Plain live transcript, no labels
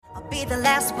Be the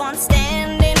last one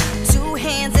standing, 2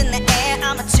 hands in the air,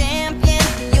 I'm a champion.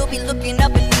 You'll be looking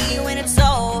up at me when it's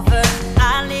over.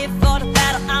 I live for the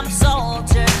battle, I'm a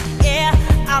soldier. Yeah,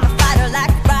 I'm a fighter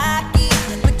like Rocky.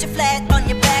 Put your flag on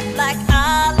your back like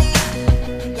Ali.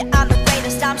 Yeah, I'm the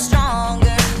greatest, I'm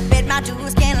stronger. Bet my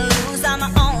dues, can't lose, I'm my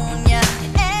own, yeah.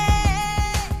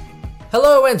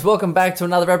 Hello and welcome back to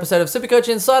another episode of Supercoach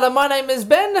Insider. My name is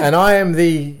Ben. And I am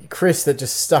the Chris that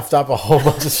just stuffed up a whole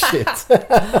bunch of shit.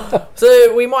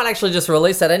 So we might actually just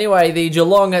release that anyway. The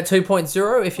Geelong at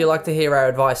 2.0, if you like to hear our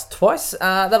advice twice,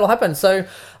 that'll happen. So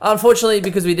unfortunately,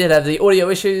 because we did have the audio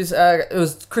issues, it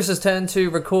was Chris's turn to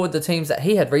record the teams that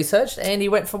he had researched, and he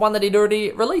went for one that he'd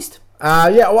already released.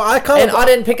 I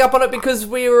didn't pick up on it because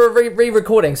we were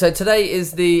re-recording. So today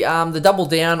is the double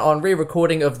down on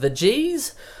re-recording of the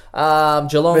Gs.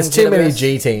 Geelong. There's too many GWS.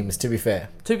 G teams, to be fair.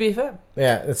 To be fair.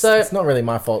 Yeah, it's not really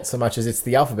my fault so much as it's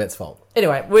the alphabet's fault.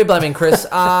 Anyway, we're blaming Chris.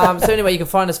 So anyway, you can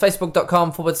find us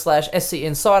facebook.com/SC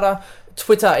Insider.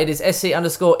 Twitter, it is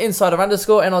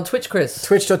SC_Insider_. And on Twitch, Chris.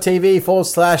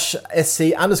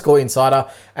 Twitch.tv/SC_Insider.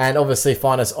 And obviously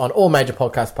find us on all major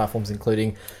podcast platforms,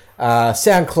 including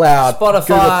SoundCloud, Spotify,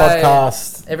 Google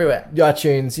Podcasts, everywhere.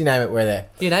 iTunes, you name it, we're there.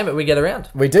 You name it, we get around.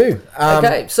 We do.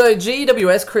 Okay, so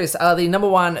GWS, Chris, are the number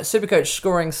one Supercoach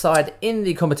scoring side in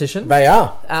the competition. They are.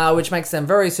 Which makes them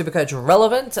very Supercoach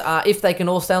relevant if they can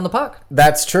all stay on the park.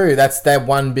 That's true. That's their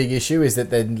one big issue is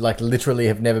that they literally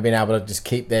have never been able to just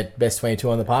keep their best 22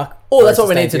 on the park. Oh, that's what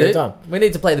we need to do. We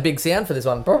need to play the big sound for this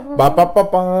one. Yeah, that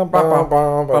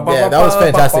was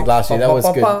fantastic last year. That was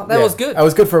good. That was good. That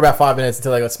was good for about 5 minutes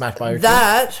until they got smashed by Richmond.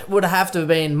 That would have to have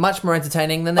been much more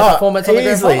entertaining than their performance on the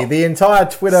grand easily. final. The entire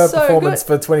Twitter So performance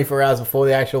good. for 24 hours before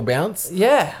the actual bounce.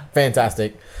 Yeah.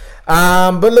 Fantastic.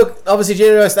 But look, obviously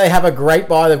GWS, they have a great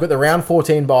bye. They've got the round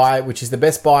 14 bye, which is the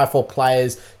best bye for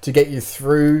players to get you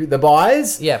through the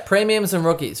byes. Yeah, premiums and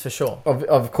rookies for sure.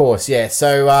 Of course, yeah.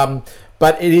 So,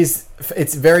 but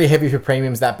it's very heavy for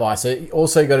premiums, that buy. So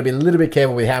also got to be a little bit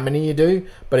careful with how many you do.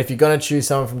 But if you're going to choose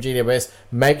someone from GWS,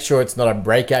 make sure it's not a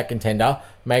breakout contender.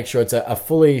 Make sure it's a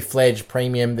fully fledged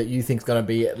premium that you think is going to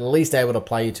be at least able to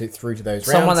play you through to those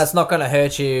rounds. Someone that's not going to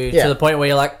hurt you to the point where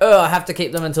you're like, oh, I have to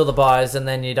keep them until the buys, and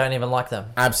then you don't even like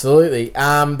them. Absolutely.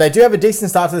 They do have a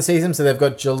decent start to the season. So they've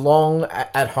got Geelong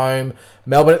at home,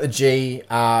 Melbourne at the G,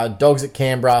 Dogs at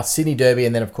Canberra, Sydney Derby,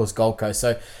 and then, of course, Gold Coast.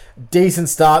 So decent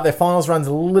start. Their finals run's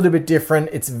a little bit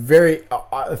different. It's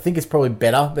I think it's probably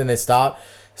better than their start.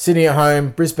 Sydney at home,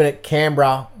 Brisbane at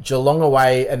Canberra, Geelong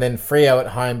away, and then Freo at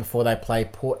home before they play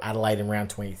Port Adelaide in round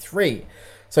 23.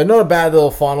 So not a bad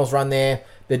little finals run there.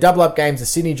 Their double-up games are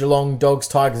Sydney, Geelong, Dogs,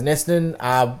 Tigers, and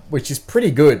Essendon, which is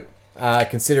pretty good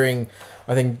considering,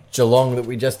 I think, Geelong that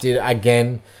we just did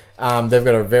again. They've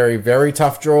got a very, very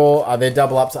tough draw. Their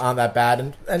double-ups aren't that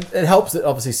bad, and it helps that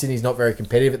obviously Sydney's not very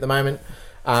competitive at the moment.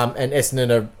 And Essendon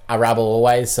are a rabble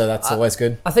always, so that's always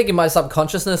good. I think in my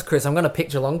subconsciousness, Chris, I'm going to pick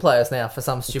Geelong players now for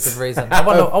some stupid reason. I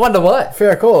wonder why.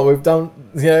 Fair call. We've done,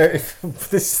 it's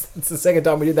the second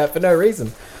time we did that for no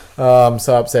reason. I'm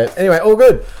so upset. Anyway, all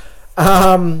good.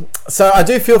 So I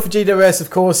do feel for GWS, of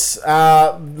course.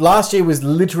 Last year was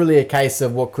literally a case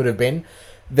of what could have been.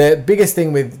 The biggest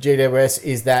thing with GWS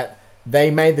is that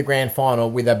they made the grand final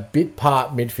with a bit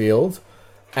part midfield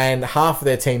and half of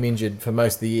their team injured for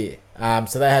most of the year.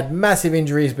 So they had massive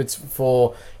injuries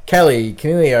for Kelly,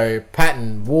 Canelio,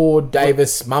 Patton, Ward,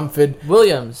 Davis, Mumford,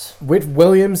 Williams,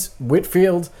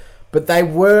 Whitfield. But they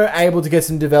were able to get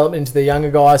some development into the younger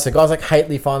guys. So guys like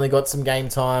Haitley finally got some game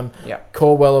time. Yep.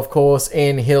 Caldwell, of course.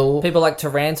 Ian Hill. People like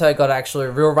Taranto got actually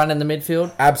a real run in the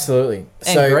midfield. Absolutely.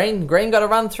 And Green got a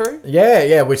run through.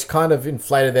 Yeah, which kind of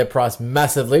inflated their price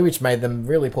massively, which made them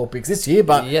really poor picks this year.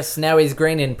 But yes, now he's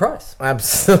Green in price.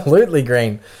 Absolutely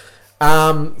Green.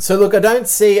 So look, I don't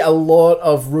see a lot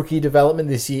of rookie development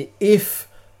this year if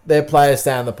their players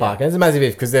stay on the park. And it's a massive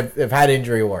if because they've had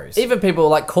injury worries. Even people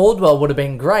like Caldwell would have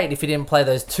been great if he didn't play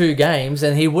those 2 games,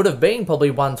 and he would have been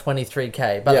probably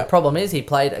 123k. But the problem is he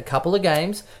played a couple of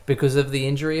games because of the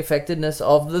injury effectiveness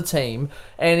of the team,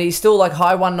 and he's still like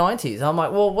high 190s. I'm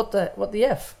like, well, what the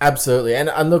F? Absolutely.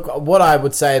 And look, what I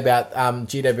would say about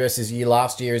GWS's year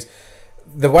last year is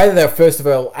the way that they were first of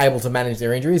all able to manage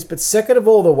their injuries, but second of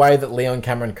all, the way that Leon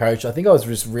Cameron coached. I think I was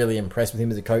just really impressed with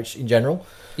him as a coach in general.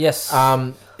 Yes.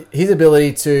 His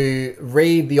ability to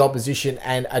read the opposition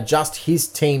and adjust his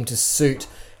team to suit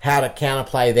how to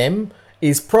counterplay them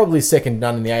is probably second to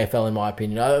none in the AFL, in my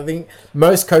opinion. I think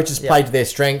most coaches play to their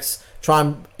strengths, try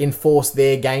and enforce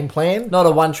their game plan. Not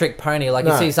a one-trick pony.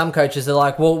 You see some coaches are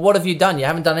like, well, what have you done? You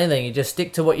haven't done anything. You just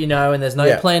stick to what you know, and there's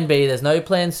no plan B, there's no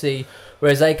plan C.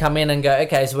 Whereas they come in and go,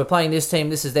 okay, so we're playing this team,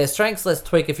 this is their strengths, let's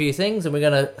tweak a few things, and we're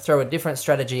going to throw a different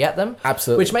strategy at them.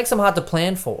 Absolutely. Which makes them hard to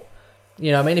plan for.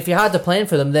 You know what I mean? If you're hard to plan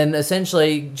for them, then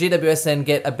essentially GWS then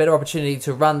get a better opportunity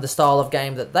to run the style of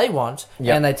game that they want,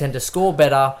 and they tend to score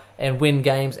better and win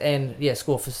games and,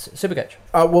 score for Supercoach.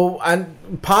 Well,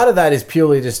 and part of that is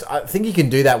purely just, I think you can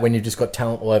do that when you've just got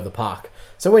talent all over the park.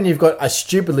 So when you've got a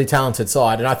stupidly talented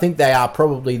side, and I think they are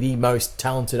probably the most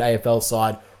talented AFL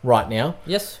side right now.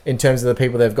 Yes. In terms of the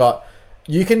people they've got,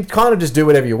 you can kind of just do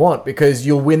whatever you want because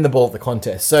you'll win the ball at the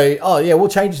contest. So, we'll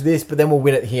change this, but then we'll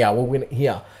win it here. We'll win it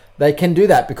here. They can do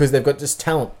that because they've got just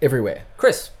talent everywhere.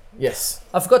 Chris. Yes.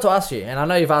 I forgot to ask you, and I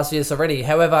know you've asked you this already.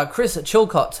 However, Chris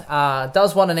Chilcott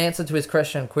does want an answer to his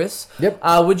question, Chris. Yep.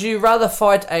 Would you rather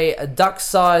fight a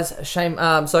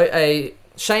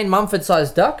Shane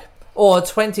Mumford-sized duck or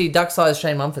 20 duck-sized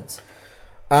Shane Mumfords?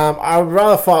 I would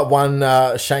rather fight one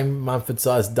Shane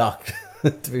Mumford-sized duck,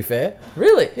 to be fair.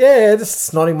 Really? Yeah,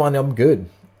 just snotting one, I'm good.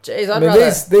 Jeez, I'd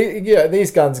rather...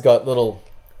 These guns got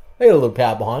they got a little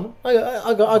power behind them.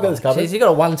 I got this covered. Jeez, you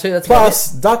got a 1-2. That's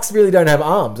Plus, ducks really don't have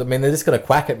arms. I mean, they're just going to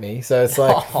quack at me. So it's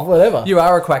like, whatever. You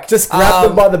are a quack. Just grab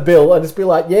them by the bill and just be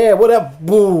like, yeah, what up?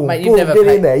 Boom, mate, boom, get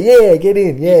in there. Yeah, get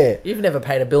in, yeah. You've never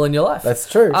paid a bill in your life. That's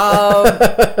true.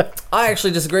 I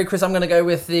actually disagree, Chris. I'm going to go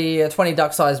with the 20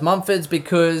 duck-sized Mumfords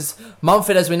because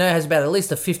Mumford, as we know, has about at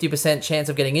least a 50% chance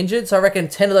of getting injured. So I reckon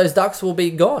 10 of those ducks will be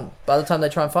gone by the time they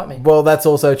try and fight me. Well, that's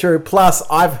also true. Plus,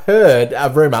 I've heard a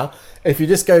rumour, if you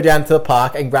just go down to the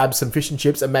park and grab some fish and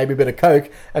chips and maybe a bit of Coke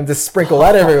and just sprinkle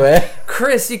that everywhere.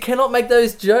 Chris, you cannot make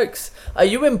those jokes. Are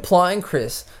you implying,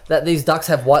 Chris, that these ducks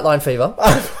have white line fever?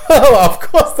 Oh, of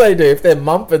course they do, if they're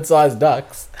Mumford-sized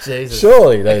ducks. Jesus.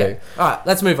 Surely they do. All right,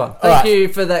 let's move on. Thank you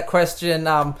for that question.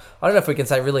 I don't know if we can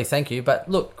say really thank you, but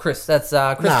look, Chris, that's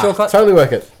Chris Chilcott. Totally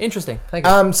worth it. Interesting. Thank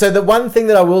you. So the one thing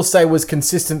that I will say was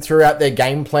consistent throughout their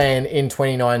game plan in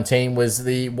 2019 was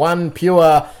the one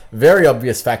pure, very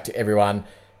obvious fact to everyone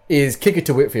is kick it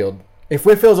to Whitfield. If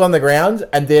Whitfield's on the ground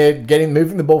and they're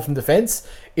moving the ball from defence,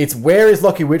 it's where is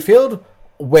Lockie Whitfield?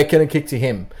 We're going to kick to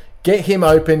him. Get him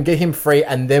open, get him free,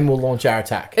 and then we'll launch our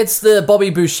attack. It's the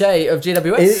Bobby Boucher of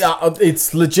GWS.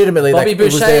 It's legitimately Bobby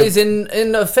Boucher is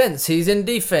in offence. He's in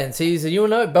defence.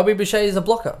 Bobby Boucher is a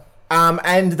blocker.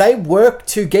 And they work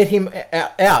to get him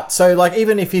out. So, like,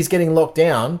 even if he's getting locked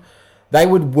down, they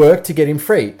would work to get him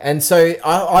free. And so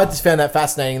I just found that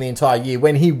fascinating the entire year.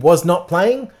 When he was not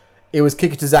playing, it was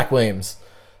kick it to Zach Williams.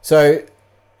 So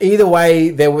either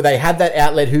way, they had that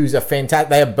outlet who's a fantastic...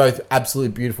 They have both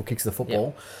absolutely beautiful kicks of the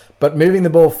football. Yep. But moving the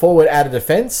ball forward out of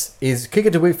defence is kick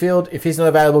it to Whitfield. If he's not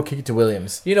available, kick it to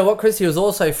Williams. You know what, Chris? He was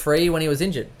also free when he was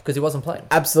injured because he wasn't playing.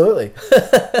 Absolutely.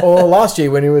 Or last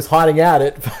year when he was hiding out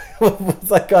at what's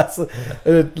that guy's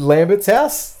Lambert's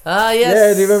house? Yes.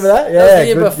 Yeah, do you remember that? Yeah, that was the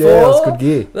year before. Yeah, that was good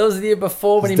gear. That was the year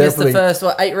before when he missed the first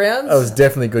 8 rounds. That was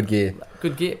definitely good gear.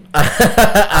 Good gear.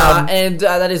 And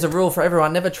that is a rule for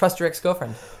everyone: never trust your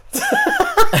ex-girlfriend.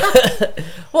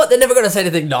 What? They're never going to say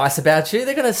anything nice about you.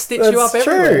 They're going to stitch you up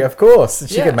everywhere. That's true, of course.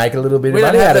 She can make a little bit of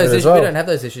money out of it as well. We don't have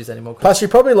those issues anymore. Plus, she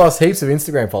probably lost heaps of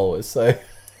Instagram followers, so...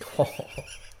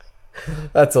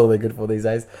 That's all they're good for these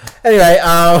days. Anyway,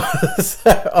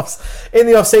 in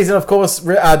the off-season, of course,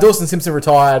 Dawson Simpson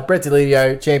retired. Brett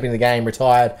Delidio, champion of the game,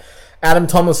 retired. Adam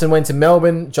Tomlinson went to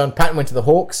Melbourne. John Patton went to the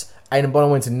Hawks. Aidan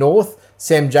Bonner went to North.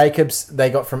 Sam Jacobs, they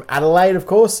got from Adelaide, of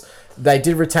course. They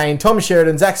did retain Tom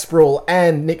Sheridan, Zach Sproul,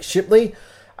 and Nick Shipley.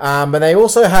 But they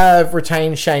also have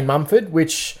retained Shane Mumford,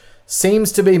 which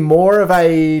seems to be more of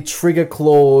a trigger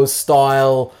clause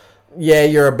style. Yeah,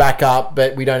 you're a backup,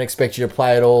 but we don't expect you to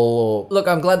play at all. Look,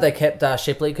 I'm glad they kept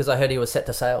Shipley because I heard he was set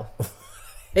to sail.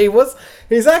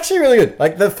 He's actually really good.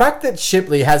 Like, the fact that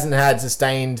Shipley hasn't had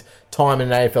sustained time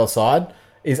in an AFL side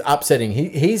is upsetting.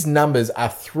 His numbers are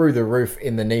through the roof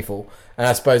in the NEAFL, and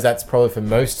I suppose that's probably for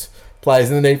most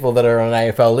players in the NEAFL that are on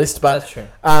an AFL list. But that's true.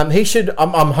 He should.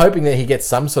 I'm hoping that he gets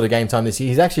some sort of game time this year.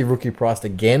 He's actually rookie priced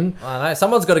again. I know.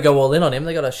 Someone's got to go all in on him.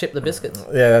 They got to ship the biscuits.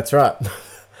 Yeah, that's right.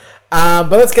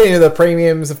 But let's get into the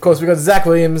premiums. Of course, we've got Zach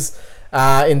Williams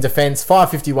in defence,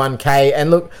 551k.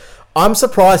 And look, I'm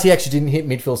surprised he actually didn't hit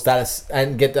midfield status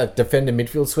and get the defender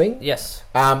midfield swing. Yes.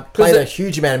 Played a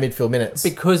huge amount of midfield minutes.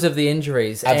 Because of the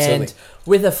injuries. Absolutely. And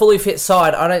with a fully fit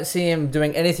side, I don't see him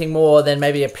doing anything more than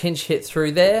maybe a pinch hit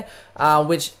through there,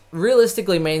 which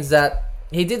realistically means that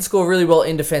he did score really well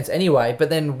in defence anyway, but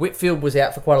then Whitfield was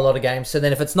out for quite a lot of games. So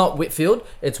then if it's not Whitfield,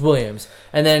 it's Williams.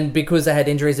 And then because they had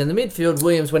injuries in the midfield,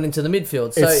 Williams went into the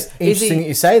midfield. So it's interesting that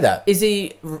you say that. Is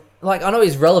he, like, I know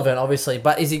he's relevant, obviously,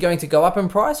 but is he going to go up in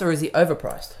price or is he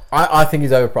overpriced? I think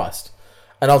he's overpriced.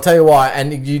 And I'll tell you why.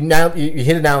 And you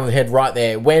hit a nail on the head right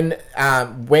there. When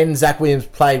Zach Williams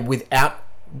played without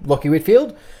Lockie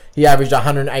Whitfield, he averaged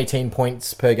 118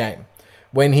 points per game.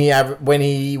 When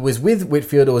he was with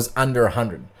Whitfield, it was under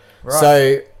 100. Right.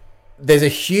 So there's a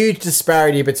huge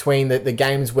disparity between the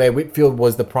games where Whitfield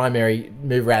was the primary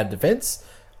mover out of defence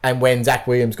and when Zach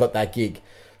Williams got that gig.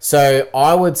 So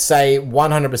I would say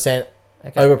 100%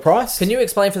 overpriced. Can you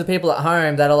explain for the people at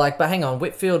home that are like, but hang on,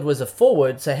 Whitfield was a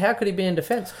forward, so how could he be in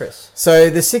defence, Chris?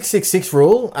 So the 6-6-6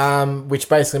 rule, which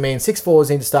basically means 6 forwards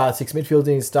need to start, 6 midfielders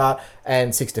need to start,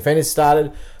 and 6 defenders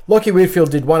started. Lockie Whitfield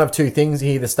did one of two things.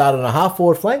 He either started on a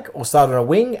half-forward flank or started on a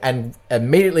wing and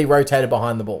immediately rotated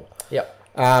behind the ball.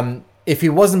 Yep. If he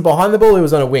wasn't behind the ball, he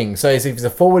was on a wing. So if he's a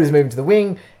forward, he's moving to the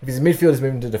wing. If he's a midfielder, he's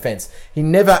moving to defence. He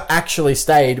never actually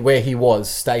stayed where he was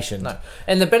stationed. No.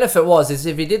 And the benefit is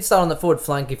if he did start on the forward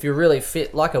flank, if you're really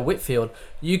fit like a Whitfield,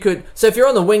 you could... So if you're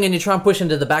on the wing and you try and push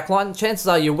into the back line, chances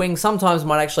are your wing sometimes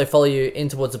might actually follow you in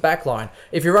towards the back line.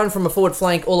 If you run from a forward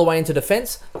flank all the way into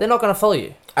defence, they're not going to follow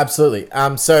you. Absolutely.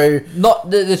 So not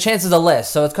the chances are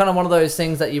less. So it's kind of one of those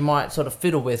things that you might sort of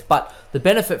fiddle with. But the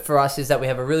benefit for us is that we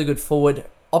have a really good forward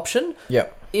option.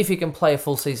 Yep. If you can play a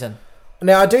full season.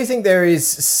 Now, I do think there is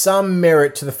some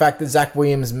merit to the fact that Zach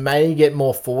Williams may get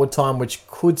more forward time, which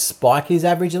could spike his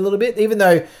average a little bit, even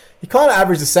though he kind of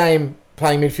averaged the same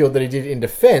playing midfield that he did in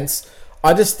defence.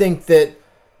 I just think that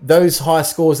those high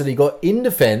scores that he got in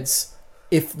defence,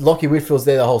 if Lockie Whitfield's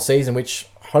there the whole season, which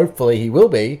hopefully he will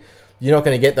be, you're not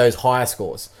going to get those higher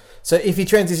scores. So if he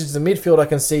transitions to midfield, I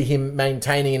can see him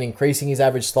maintaining and increasing his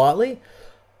average slightly.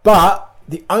 But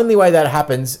the only way that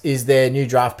happens is their new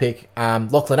draft pick,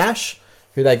 Lachlan Ash,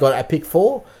 who they got at pick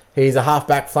 4. He's a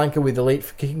half-back flanker with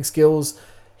elite kicking skills.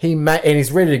 And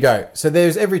he's ready to go. So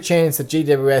there's every chance that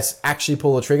GWS actually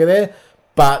pull the trigger there.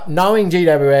 But knowing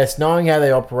GWS, knowing how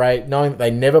they operate, knowing that they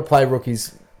never play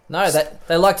rookies... No,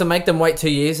 they like to make them wait 2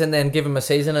 years and then give them a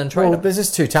season and trade them. They're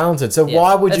just too talented. So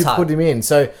why would you put him in?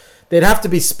 So there'd have to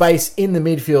be space in the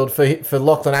midfield for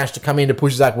Lachlan Ash to come in to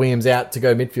push Zach Williams out to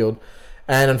go midfield.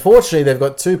 And unfortunately, they've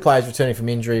got 2 players returning from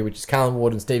injury, which is Callum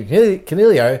Ward and Steve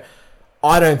Canelio.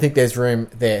 I don't think there's room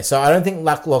there. So I don't think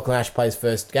Lachlan Ash plays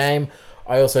first game.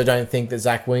 I also don't think that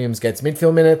Zach Williams gets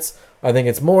midfield minutes. I think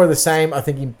it's more of the same. I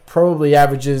think he probably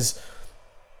averages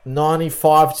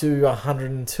 95 to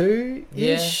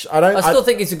 102-ish. Yeah. I still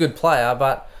think he's a good player,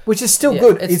 but... Which is still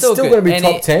good. It's still going to be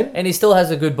top 10. And he still has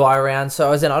a good buy round.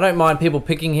 So as in, I don't mind people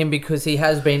picking him because he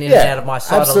has been in and out of my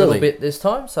side a little bit this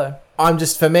time. So I'm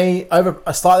just, for me,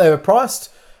 slightly overpriced,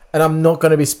 and I'm not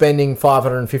going to be spending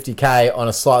 $550K on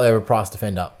a slightly overpriced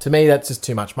defender. To me, that's just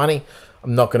too much money.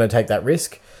 I'm not going to take that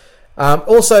risk.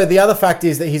 Also, the other fact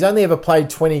is that he's only ever played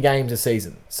 20 games a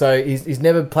season. So he's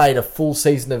never played a full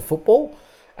season of football.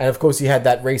 And of course, he had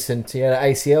that recent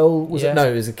ACL.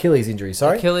 It was Achilles injury.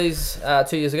 Sorry, Achilles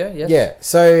 2 years ago. Yes. Yeah.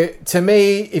 So to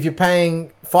me, if you're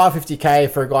paying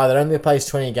 $550K for a guy that only plays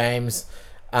 20 games,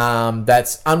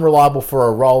 that's unreliable for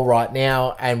a role right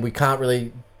now, and we can't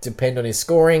really depend on his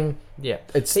scoring. Yeah,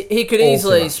 he could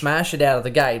easily smash it out of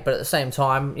the gate, but at the same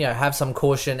time, have some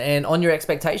caution and on your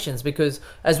expectations, because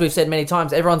as we've said many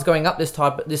times, everyone's going up this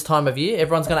time of year.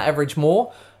 Everyone's going to average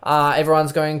more.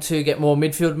 Everyone's going to get more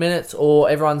midfield minutes, or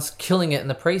everyone's killing it in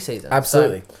the preseason.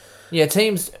 Absolutely. So,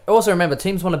 teams also remember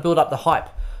teams want to build up the hype.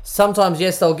 Sometimes,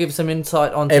 yes, they'll give some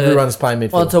insight onto everyone's playing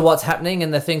midfield, onto what's happening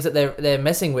and the things that they're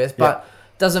messing with, but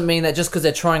doesn't mean that just because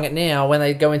they're trying it now, when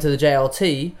they go into the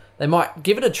JLT, they might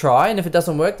give it a try, and if it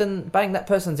doesn't work, then bang, that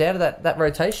person's out of that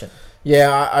rotation.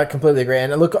 Yeah, I completely agree.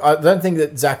 And look, I don't think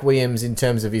that Zach Williams, in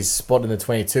terms of his spot in the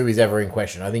 22, is ever in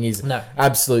question. I think he's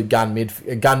absolute gun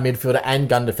midfielder and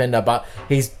gun defender, but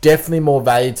he's definitely more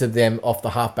value to them off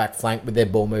the halfback flank with their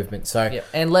ball movement. So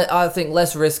and I think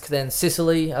less risk than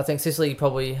Sicily. I think Sicily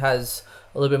probably has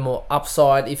a little bit more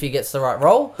upside if he gets the right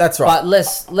role. That's right. But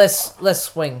less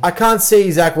swing. I can't see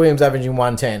Zach Williams averaging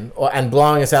 110 and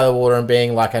blowing us out of the water and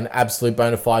being like an absolute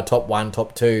bona fide top 1,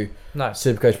 top 2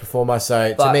 Supercoach performer.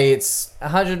 So to me, it's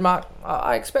 100 mark.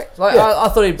 I expect. I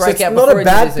thought he'd break out before he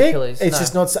did his pick. Achilles. It's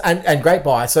just not, and great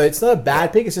buy. So it's not a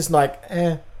bad pick. It's just like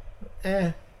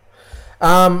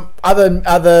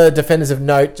Other defenders of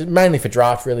note, mainly for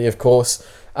draft, really, of course.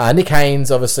 Nick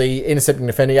Haynes, obviously, intercepting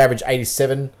defender, he averaged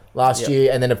 87 last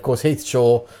year. And then, of course, Heath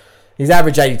Shaw, he's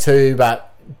averaged 82,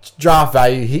 but draft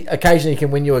value, he occasionally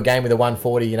can win you a game with a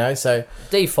 140, so...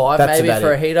 D5 maybe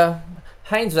for a heater.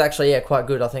 Haynes was actually, quite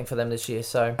good, I think, for them this year,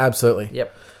 so... Absolutely.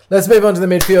 Yep. Let's move on to the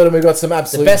midfield, and we've got some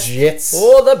absolute jets.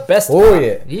 Oh, the best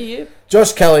part. Yeah.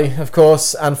 Josh Kelly, of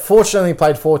course, unfortunately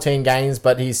played 14 games,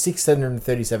 but he's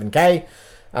 637k,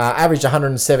 averaged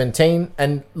 117,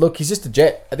 and look, he's just a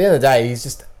jet. At the end of the day, he's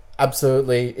just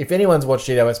Absolutely. If anyone's watched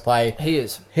GWS play, He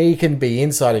is. he can be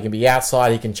inside, he can be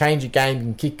outside, he can change a game, he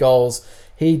can kick goals.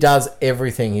 He does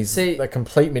everything. He's a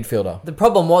complete midfielder. The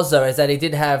problem was, though, is that he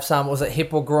did have some, was it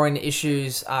hip or groin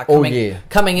issues All year.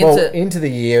 coming into the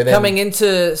year. Then, coming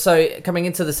into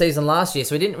the season last year.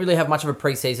 So he didn't really have much of a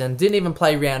preseason. Didn't even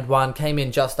play round one. Came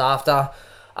in just after.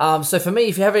 So for me,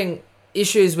 if you're having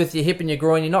issues with your hip and your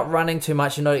groin, you're not running too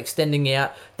much, you're not extending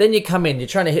out, then you come in, you're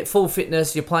trying to hit full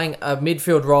fitness, you're playing a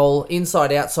midfield role,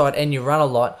 inside, outside, and you run a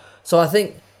lot. So I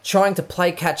think trying to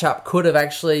play catch up could have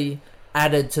actually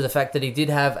added to the fact that he did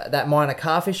have that minor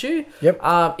calf issue. Yep.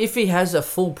 If he has a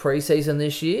full preseason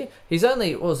this year, he's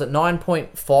only,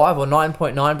 9.5 or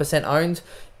 9.9% owned.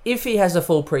 If he has a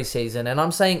full preseason, and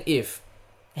I'm saying if,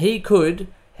 he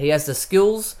has the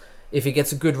skills. If he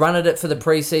gets a good run at it for the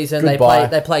preseason,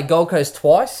 they play Gold Coast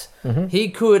twice. Mm-hmm. He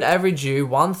could average you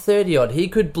 130 odd. He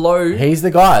could blow. He's the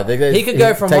guy. He could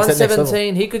go from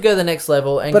 117. He could go the next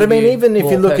level. But I mean, even if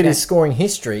you look at his scoring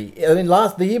history, I mean,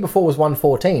 the year before was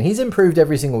 114. He's improved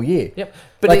every single year. Yep,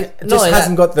 but it just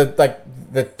hasn't got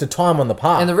the time on the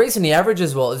park. And the reason he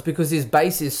averages well is because his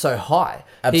base is so high.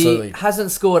 Absolutely. He hasn't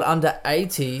scored under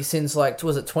 80 since,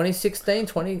 was it 2016?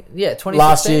 2016.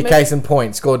 Last year, maybe? case in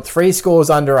point, scored 3 scores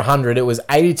under 100. It was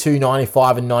 82,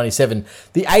 95, and 97.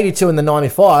 The 82 and the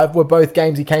 95 were both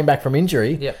games he came back from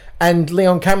injury. Yep. And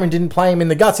Leon Cameron didn't play him in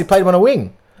the guts. He played him on a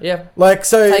wing. Yeah.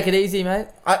 Take it easy, mate.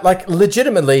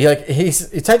 Legitimately,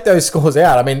 you take those scores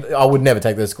out. I mean, I would never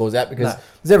take those scores out because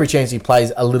there's every chance he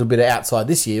plays a little bit outside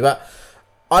this year. But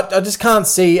I just can't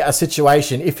see a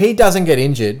situation. If he doesn't get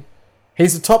injured,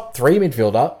 he's the top 3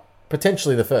 midfielder,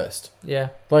 potentially the first. Yeah.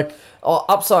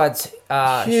 Upside's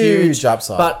huge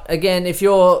upside. But again, if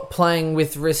you're playing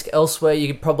with risk elsewhere,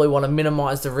 you probably want to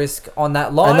minimise the risk on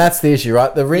that line. And that's the issue,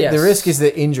 right? The risk is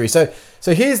the injury. So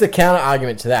here's the counter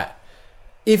argument to that.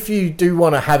 If you do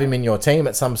want to have him in your team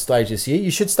at some stage this year, you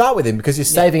should start with him because you're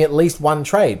saving at least one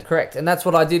trade. Correct. And that's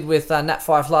what I did with Nat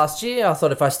Fyfe last year. I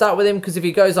thought if I start with him, because if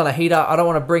he goes on a heater, I don't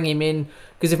want to bring him in.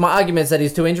 Because if my argument is that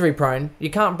he's too injury prone, you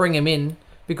can't bring him in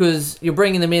because you're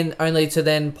bringing them in only to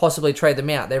then possibly trade them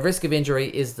out. Their risk of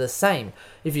injury is the same.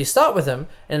 If you start with them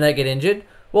and they get injured,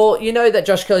 well, you know that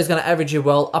Josh Kelly's going to average you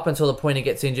well up until the point he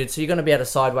gets injured, so you're going to be able to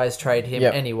sideways trade him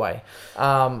anyway.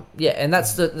 And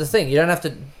that's the thing. You don't have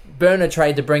to burn a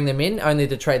trade to bring them in, only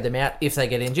to trade them out if they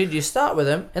get injured. You start with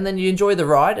them, and then you enjoy the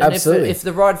ride. And Absolutely. if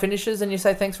the ride finishes, then you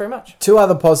say thanks very much. 2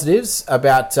 other positives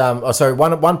about...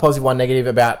 one positive, one negative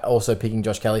about also picking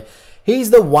Josh Kelly. He's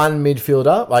the one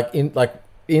midfielder,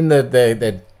 in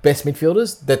the best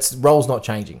midfielders, that's role's not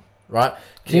changing, right?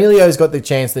 Cornelio's got the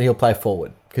chance that he'll play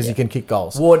forward because he can kick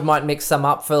goals. Ward might mix some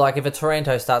up for if a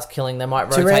Toronto starts killing, they might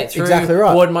rotate through. Exactly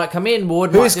right. Ward might come in.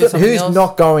 Ward might do something else. Who's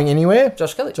not going anywhere?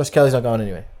 Josh Kelly. Josh Kelly's not going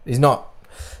anywhere. He's not.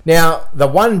 Now, the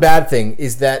one bad thing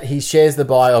is that he shares the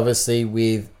bye, obviously,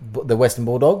 with the Western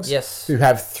Bulldogs. Yes. Who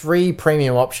have 3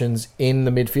 premium options in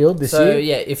the midfield this year.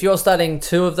 So, if you're starting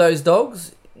 2 of those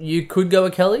dogs, you could go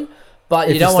a Kelly. But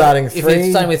if you don't you're starting want. If 3, you're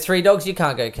starting with 3 dogs, you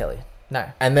can't go Kelly. No.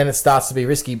 And then it starts to be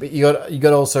risky. But you got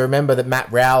to also remember that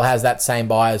Matt Rowell has that same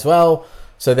bye as well.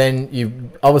 So then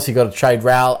you obviously got to trade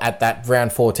Rowell at that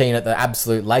round 14 at the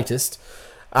absolute latest.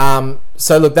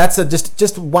 So look, that's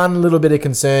just one little bit of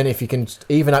concern if you can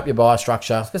even up your buy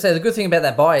structure. I was going to say, the good thing about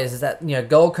that buy is that,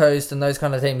 Gold Coast and those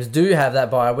kind of teams do have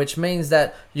that buy, which means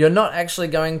that you're not actually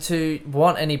going to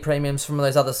want any premiums from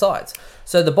those other sides.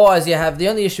 So the buys you have, the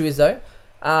only issue is though,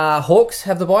 Hawks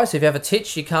have the buy, so if you have a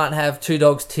Titch, you can't have 2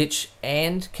 dogs, Titch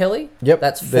and Kelly. Yep.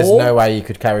 That's 4. There's no way you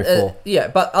could carry 4.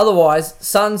 But otherwise,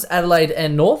 Suns, Adelaide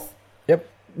and North. Yep.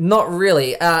 Not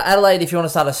really. Adelaide, if you want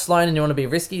to start a Sloan and you want to be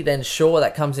risky, then sure,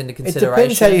 that comes into consideration.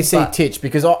 It depends how you see Titch,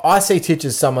 because I see Titch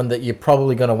as someone that you're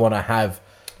probably going to want to have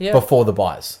before the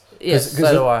buys. Yes,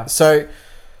 so do I. So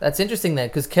that's interesting then,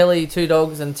 because Kelly, 2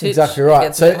 dogs and Titch. Exactly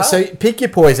right. So pick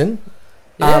your poison.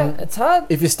 Yeah, it's hard.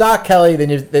 If you start Kelly, then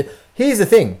here's the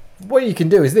thing. What you can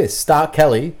do is this. Start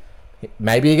Kelly.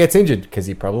 Maybe he gets injured, because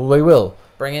he probably will.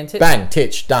 Bring in Titch. Bang,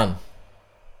 Titch, done.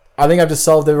 I think I've just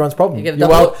solved everyone's problem.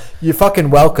 You're fucking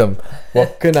welcome.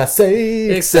 What can I say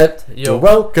except you're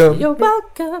welcome? You're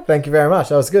welcome. Thank you very much.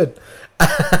 That was good.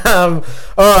 All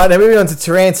right, now moving on to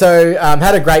Taranto.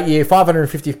 Had a great year,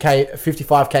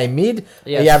 55k mid.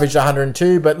 Yes. He averaged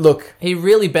 102, but look, he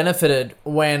really benefited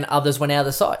when others went out of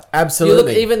the side.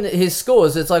 Absolutely. You look, even his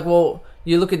scores, it's like, well,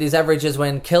 you look at his averages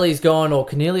when Kelly's gone or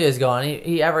Cornelio's gone,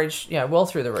 he averaged well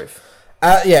through the roof.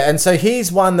 And so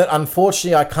he's one that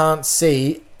unfortunately I can't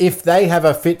see, if they have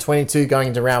a fit 22 going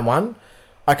into round 1,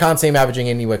 I can't see him averaging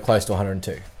anywhere close to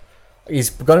 102. He's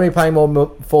going to be playing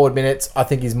more forward minutes. I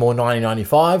think he's more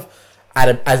 90-95.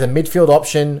 as a midfield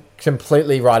option,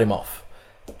 completely write him off.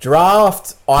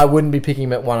 Draft, I wouldn't be picking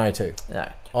him at 102. No.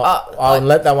 I'll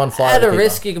let that one fly. At a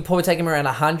risk, you could probably take him around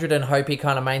 100 and hope he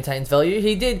kind of maintains value.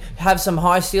 He did have some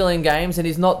high ceiling games, and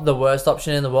he's not the worst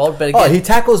option in the world. But again, he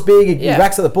tackles big. He Yeah.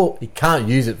 backs at the ball. He can't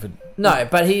use it for. no,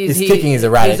 but His kicking is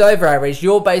erratic. He's over average.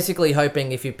 You're basically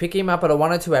hoping if you pick him up at a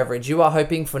 102 average, you are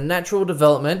hoping for natural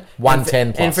development, 110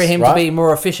 and plus, for him right? to be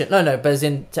more efficient. No, but as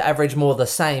in to average more the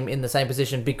same in the same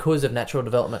position because of natural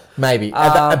development. Maybe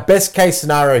at best case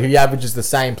scenario, he averages the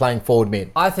same playing forward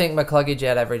mid. I think McCluggage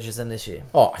out averages in this year.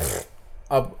 Oh,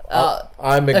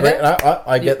 I'm agree. okay.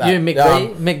 I get that. You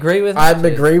McGree with me? I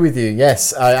agree with you.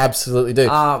 Yes, I absolutely do.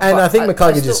 And I think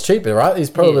McCluggage is cheaper, right? He's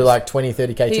probably like 20,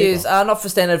 30k cheaper. He is not for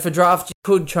standard. For draft, you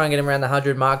could try and get him around the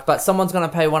 100 mark, but someone's going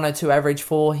to pay 102 average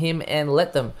for him and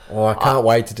let them. Oh, I can't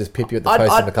wait to just pip you at the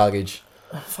post of McCluggage.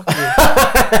 Fuck you.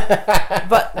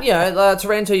 But,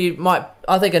 Taranto, you might...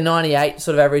 I think a 98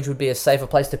 sort of average would be a safer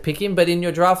place to pick him, but in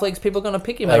your draft leagues, people are going to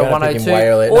pick him at a 102. Way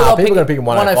early. Or No, they'll people are going to pick him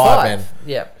 105, man.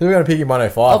 Yeah. People are going to pick him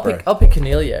 105, bro. I'll pick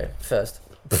Canelio first.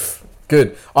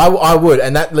 Good. I would,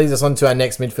 and that leads us on to our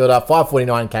next midfielder,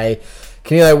 549k.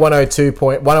 Canelio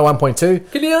 101.2.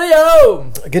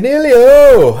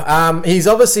 Canelio! He's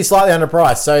obviously slightly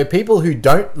underpriced, so people who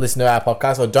don't listen to our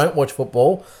podcast or don't watch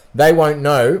football, they won't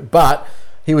know, but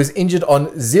he was injured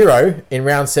on 0 in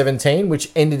round 17, which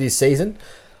ended his season.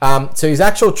 So his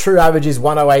actual true average is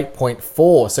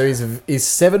 108.4, so he's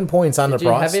 7 points underpriced. Did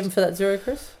you have him for that 0,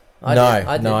 Chris? I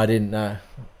didn't. No.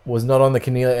 Was not on the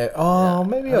Canelio. Oh,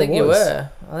 maybe I was. I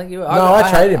think you were. No, I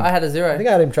traded him. I had a 0. I think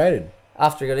I had him traded.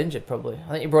 After he got injured, probably.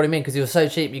 I think you brought him in because he was so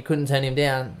cheap you couldn't turn him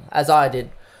down, as I did.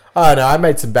 Oh, no, I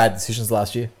made some bad decisions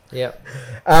last year. Yep.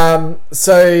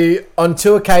 So, on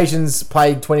 2 occasions,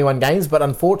 played 21 games, but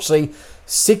unfortunately,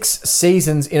 6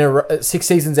 seasons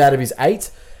out of his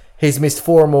 8, he's missed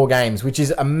 4 or more games, which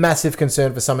is a massive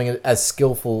concern for something as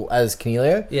skillful as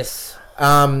Canelio. Yes.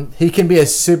 He can be a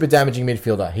super damaging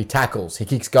midfielder. He tackles, he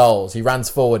kicks goals, he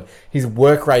runs forward. His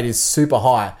work rate is super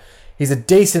high. He's a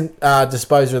decent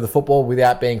disposer of the football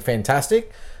without being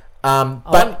fantastic.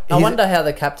 But I wonder how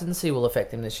the captaincy will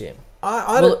affect him this year.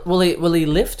 Will he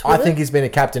lift? I think he's been a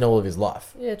captain all of his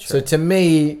life. Yeah, true. So to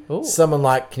me, Ooh. someone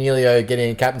like Canelio getting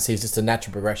a captaincy is just a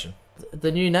natural progression.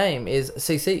 The new name is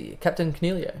CC, Captain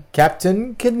Canelio.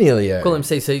 Captain Canelio. Call him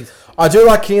CC. I do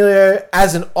like Canelio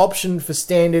as an option for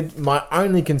standard. My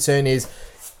only concern is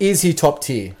he top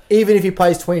tier? Even if he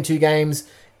plays 22 games,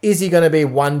 is he going to be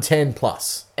 110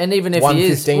 plus? And even if he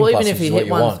is, well, even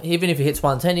if he hits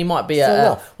 110, he might be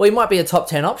he might be a top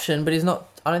 10 option, but he's not.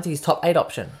 I don't think he's top 8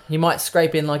 option. He might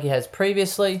scrape in like he has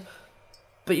previously,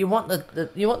 but you want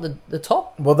the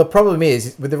top. Well, the problem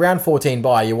is with the round 14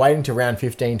 bye, you're waiting to round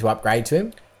 15 to upgrade to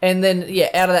him. And then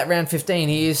out of that round 15,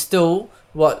 he is still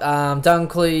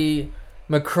Dunkley,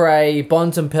 McRae,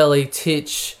 Bontempelli,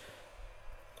 Titch,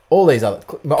 all these other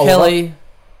Kelly.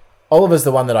 Oliver's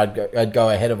the one that I'd go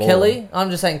ahead of Kelly. I'm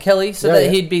just saying Kelly, so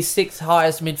he'd be 6th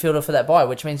highest midfielder for that bye,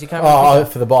 which means you can't.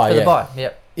 For the bye. The bye,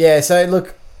 yep. Yeah. So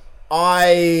look,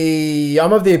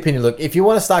 I'm of the opinion. Look, if you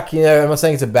want to start, I'm not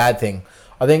saying it's a bad thing.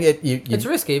 I think it's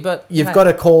risky, but you've got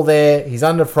a call there. He's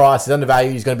underpriced. He's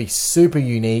undervalued. He's going to be super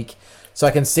unique. So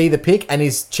I can see the pick, and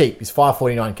he's cheap. He's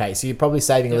 549k. So you're probably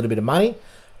saving a little bit of money.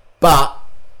 But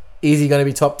is he going to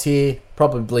be top tier?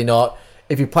 Probably not.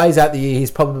 If he plays out the year,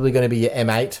 he's probably going to be your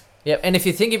M8. Yep, and if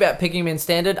you're thinking about picking him in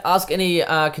standard, ask any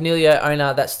Canelio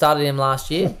owner that started him last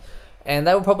year, and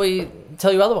they will probably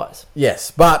tell you otherwise.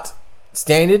 Yes, but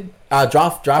standard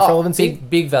draft relevancy,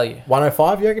 big value.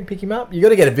 105, you reckon pick him up? You got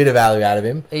to get a bit of value out of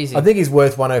him. Easy. I think he's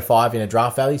worth 105 in a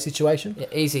draft value situation. Yeah,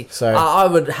 easy. So I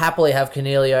would happily have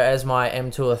Canelio as my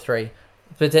M2 or 3.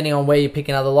 Depending on where you pick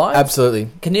in other lines. Absolutely.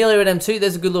 Canelio at M2,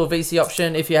 there's a good little VC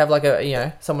option if you have like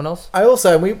someone else. I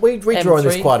also, we draw on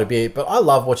this M3. quite a bit, but I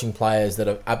love watching players that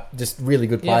are just really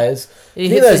good players. He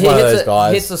Canelio's one of those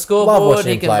guys. Hits the Love scoreboard, watching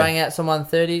he him can play. bang out some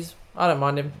 130s. I don't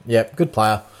mind him. Yep, good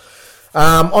player.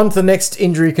 On to the next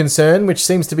injury concern, which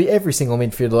seems to be every single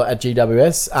midfielder at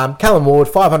GWS. Callum Ward,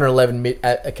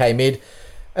 511k mid.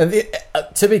 And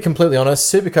to be completely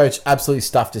honest, Supercoach absolutely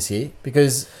stuffed us here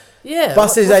because... Yeah,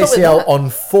 busted his what's up with ACL that?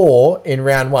 on 4 in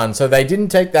round 1, so they didn't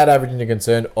take that average into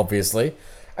concern, obviously,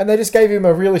 and they just gave him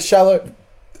a really shallow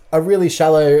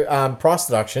price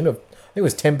deduction of I think it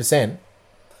was 10%.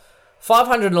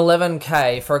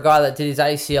 511k for a guy that did his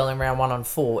ACL in round 1 on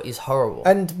 4 is horrible.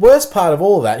 And worst part of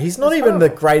all of that, he's not even the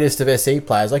greatest of SE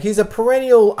players. Like he's a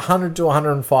perennial 100 to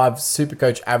 105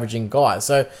 Supercoach averaging guy,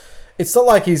 so. It's not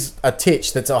like he's a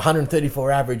Titch that's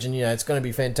 134 average and, it's going to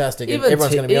be fantastic. And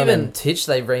everyone's going to be on him. Even Titch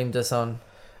they reamed us on.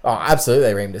 Oh,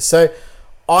 absolutely, they reamed us. So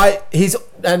He's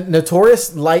a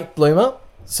notorious late bloomer.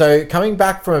 So coming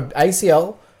back from an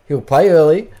ACL, he'll play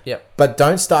early. Yep. But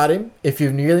don't start him. If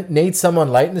you need someone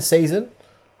late in the season,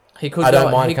 He could I go don't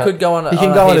on, mind. he could go on. He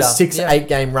can go on a heater. 6-8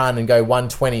 game run and go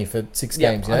 120 for 6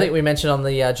 Yeah, games. You I know? think we mentioned on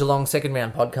the Geelong second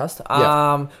round podcast.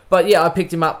 Yeah. But yeah, I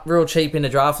picked him up real cheap in the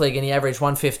draft league, and he averaged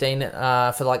 115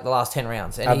 for like the last 10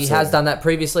 rounds, and he has Absolutely. done that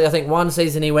previously. I think one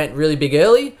season he went really big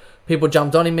early. People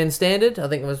jumped on him in standard. I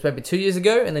think it was maybe 2 years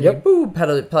ago, and then Yep. he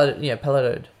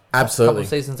plateaued a Absolutely. couple of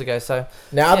seasons ago. So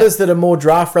Now, others that are more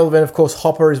draft relevant, of course,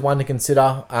 Hopper is one to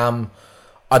consider.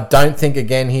 I don't think,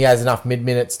 again, he has enough mid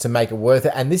minutes to make it worth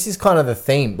it. And this is kind of the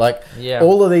theme. Like, Yeah.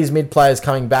 all of these mid players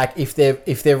coming back, if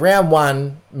they're round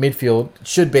one midfield, it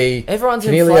should be Everyone's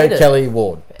Cornelio, inflated. Kelly,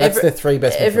 Ward. That's Every- the three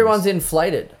best midfielders. Everyone's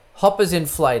inflated. Hopper's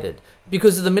inflated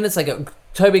because of the minutes they got.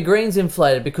 Toby Green's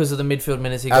inflated because of the midfield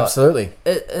minutes he got. Absolutely.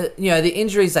 The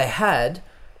injuries they had,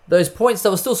 those points, they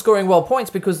were still scoring well points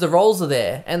because the roles are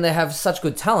there and they have such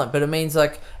good talent. But it means,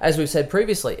 like, as we've said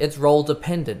previously, it's role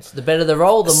dependent. The better the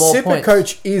role, the more points.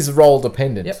 Supercoach is role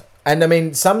dependent. Yep. And I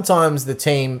mean, sometimes the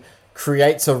team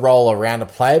creates a role around a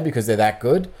player because they're that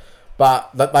good. But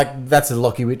like that's a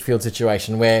Lockie Whitfield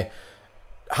situation where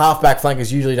halfback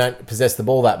flankers usually don't possess the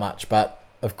ball that much. But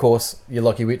of course, you're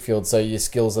Lockie Whitfield, so your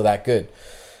skills are that good.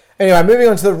 Anyway, moving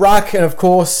on to the ruck, and of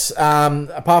course,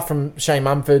 apart from Shane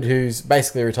Mumford, who's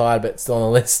basically retired but still on the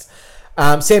list,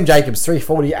 Sam Jacobs,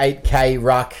 348k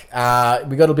ruck.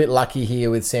 We got a bit lucky here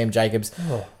with Sam Jacobs.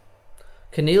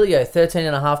 Cornelio,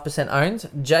 13.5% owned.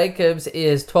 Jacobs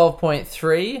is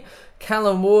 12.3.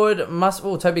 Callum Wood,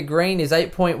 Toby Green is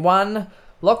 8.1.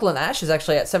 Lachlan Ash is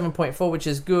actually at 7.4, which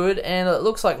is good. And it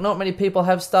looks like not many people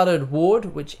have started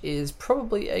Ward, which is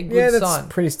probably a good Yeah, that's sign.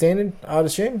 pretty standard, I'd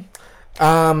assume.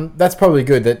 That's probably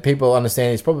good that people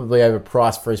understand he's probably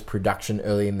overpriced for his production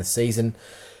early in the season.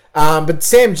 But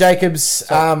Sam Jacobs,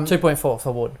 So, 2.4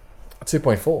 for Wood.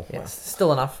 2.4. Yeah,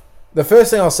 still enough. The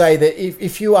first thing I'll say that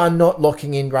if you are not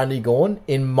locking in Grundy Gawn,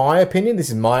 in my opinion, this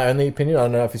is my only opinion, I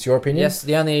don't know if it's your opinion. Yes,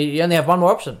 you only have one more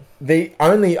option. The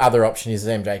only other option is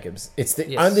Sam Jacobs. It's the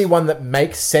Yes. only one that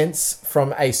makes sense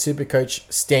from a Supercoach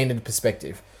standard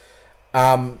perspective.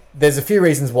 There's a few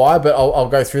reasons why, but I'll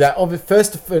go through that.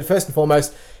 First and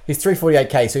foremost, he's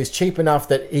 348k, so he's cheap enough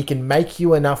that he can make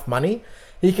you enough money.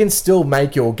 He can still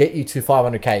make you or get you to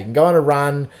 500k. You can go on a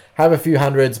run, have a few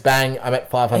hundreds, bang, I'm at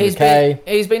 500k.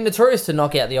 He's been notorious to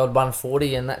knock out the odd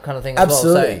 140 and that kind of thing as well.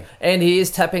 Absolutely. So, and he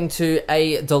is tapping to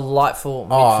a delightful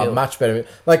Oh, midfield. much better.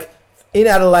 Like, in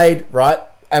Adelaide, right,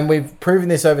 and we've proven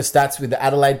this over stats with the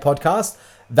Adelaide podcast,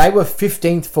 they were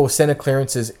 15th for centre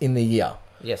clearances in the year.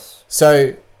 Yes.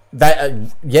 So,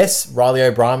 yes, Riley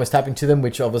O'Brien was tapping to them,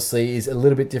 which obviously is a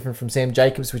little bit different from Sam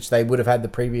Jacobs, which they would have had the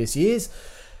previous years.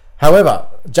 However,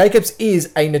 Jacobs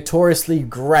is a notoriously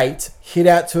great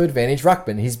hit-out to advantage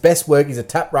ruckman. His best work is a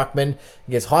tap ruckman.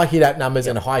 He gets high hit-out numbers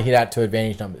and high hit-out to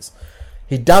advantage numbers.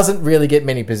 He doesn't really get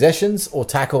many possessions or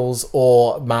tackles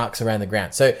or marks around the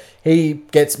ground. So he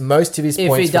gets most of his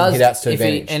points from hit-outs to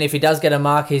advantage. And if he does get a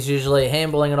mark, he's usually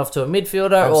handballing it off to a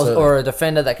midfielder Absolutely. or a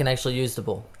defender that can actually use the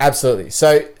ball. Absolutely.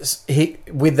 So he,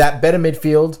 with that better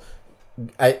midfield,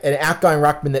 an outgoing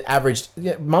ruckman that averaged...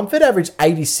 Mumford averaged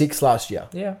 86 last year.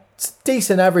 Yeah. It's a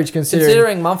decent average considering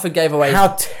Considering Mumford gave away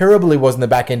how terrible he was in the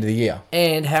back end of the year.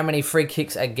 and how many free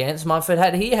kicks against Mumford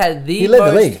had. He had He led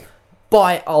the most league.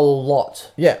 by a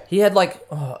lot. Yeah. He had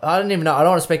I don't even know. I don't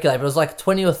want to speculate, but it was like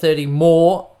 20 or 30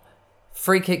 more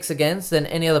free kicks against than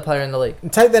any other player in the league.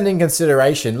 And take that in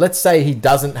consideration. Let's say he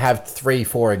doesn't have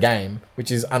 3-4 a game, which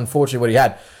is unfortunately what he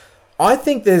had. I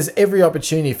think there's every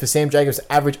opportunity for Sam Jacobs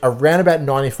to average around about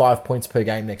 95 points per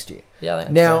game next year. Yeah, I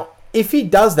think Now, if he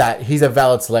does that, he's a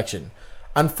valid selection.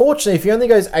 Unfortunately, if he only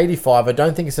goes 85, I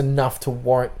don't think it's enough to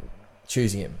warrant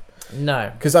choosing him.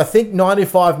 no. Because I think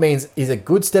 95 means he's a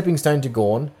good stepping stone to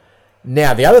Gawn.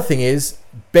 Now, the other thing is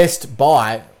best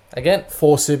buy Again,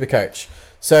 for Supercoach.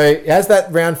 So he has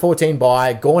that round 14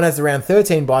 buy. Gawn has the round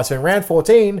 13 buy. So in round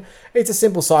 14, it's a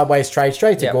simple sideways trade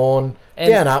straight to Yep. Gawn, And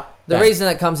down, up. the bang. reason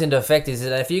that comes into effect is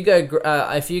that if you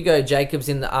go Jacobs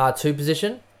in the R2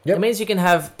 position, Yep. it means you can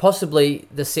have possibly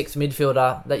the sixth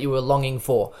midfielder that you were longing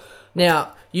for. Now,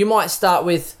 you might start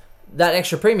with that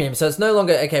extra premium, so it's no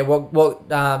longer okay.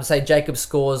 What say Jacobs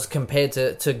scores compared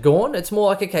to Gawn? It's more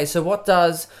like okay, so what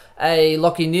does a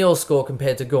Lachie Neale score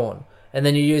compared to Gawn? And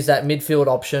then you use that midfield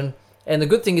option. And the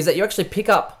good thing is that you actually pick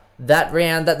up that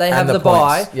round that they have the the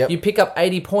bye. points, yep. You pick up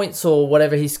 80 points or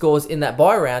whatever he scores in that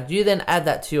bye round. You then add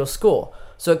that to your score.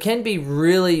 So it can be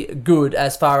really good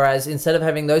as far as instead of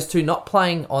having those two not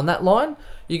playing on that line,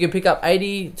 you can pick up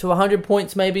 80 to 100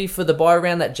 points maybe for the bye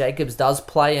round that Jacobs does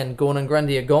play and Gawn and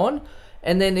Grundy are gone.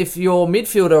 And then if your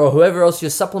midfielder or whoever else you're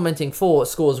supplementing for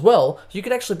scores well, you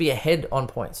could actually be ahead on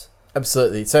points.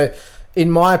 Absolutely. So, in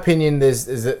my opinion, there's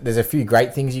a few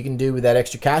great things you can do with that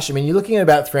extra cash. I mean, you're looking at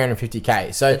about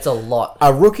 350k. So It's a lot.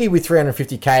 a rookie with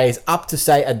 350k is up to,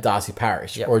 say, a Darcy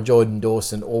Parish Yep. or a Jordan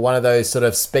Dawson or one of those sort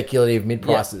of speculative mid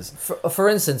prices. For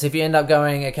instance, if you end up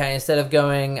going, okay, instead of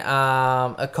going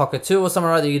a cockatoo or something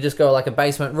like that, you just go like a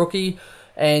basement rookie,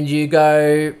 and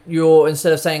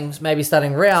instead of saying maybe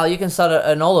starting Real, you can start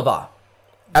an Oliver.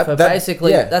 So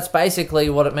that's basically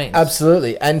what it means.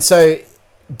 Absolutely. And so,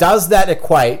 does that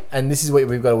equate, and this is what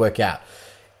we've got to work out,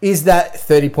 is that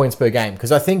 30 points per game?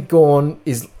 Because I think Gawn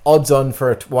is odds on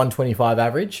for a 125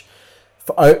 average,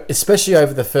 especially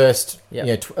over the first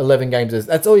 11 games.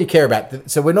 That's all you care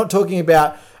about. So we're not talking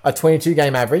about a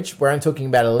 22-game average. We're only talking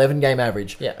about 11-game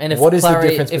average. Yeah, and if what is Clary, the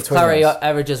difference if between Clary those?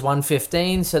 averages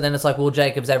 115, so then it's like, will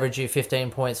Jacobs average you 15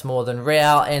 points more than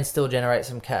Real and still generate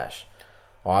some cash?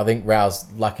 Oh, I think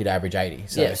Rao's lucky to average 80.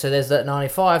 So. Yeah, so there's that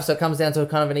 95, so it comes down to a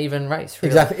kind of an even race.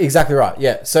 Really. Exactly right.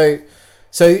 Yeah. So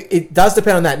it does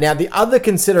depend on that. Now, the other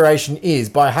consideration is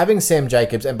by having Sam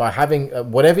Jacobs and by having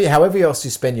however else you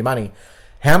spend your money,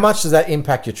 how much does that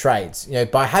impact your trades?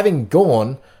 By having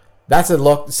Gawn, that's a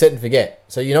lock, set and forget.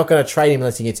 So you're not going to trade him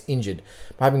unless he gets injured.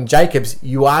 By having Jacobs,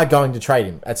 you are going to trade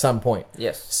him at some point.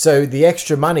 Yes. So the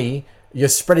extra money, you're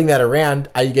spreading that around.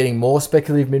 Are you getting more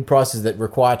speculative mid prices that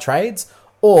require trades?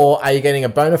 Or are you getting a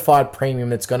bona fide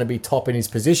premium that's going to be top in his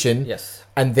position? Yes.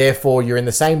 And therefore, you're in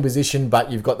the same position,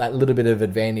 but you've got that little bit of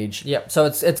advantage. Yep. So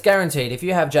it's guaranteed. If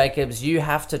you have Jacobs, you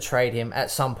have to trade him at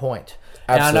some point.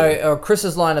 Absolutely. Now, I know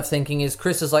Chris's line of thinking is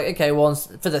Chris is like, okay, well,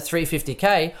 for the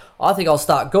 350k, I think I'll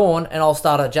start Gawn and I'll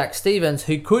start a Jack Stevens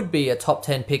who could be a top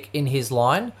 10 pick in his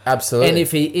line. Absolutely. And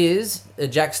if he is a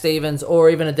Jack Stevens or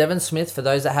even a Devon Smith, for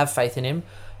those that have faith in him,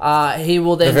 he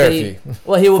will then be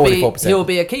 44%. He will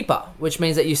be a keeper, which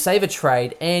means that you save a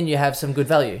trade and you have some good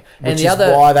value. And which is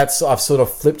why I've sort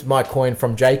of flipped my coin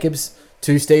from Jacobs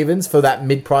to Stevens for that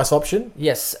mid-price option.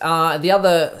 Yes. The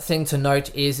other thing to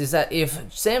note is that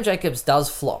if Sam Jacobs does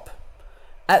flop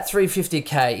at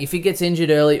 350k, if he gets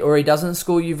injured early or he doesn't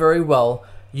score you very well,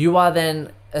 you are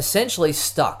then essentially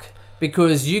stuck.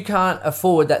 Because you can't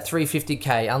afford that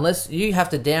 350k unless you have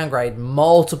to downgrade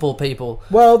multiple people.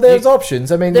 Well, there's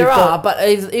options. I mean, but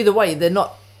either way, they're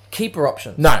not keeper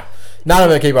options. No, none of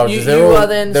them are keeper options. They're all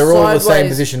in the same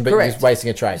position, but you're just wasting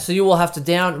a trade. So you will have to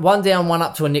down, one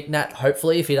up to a Nick Nat,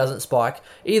 hopefully, if he doesn't spike.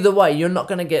 Either way, you're not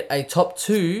going to get a top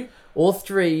 2 or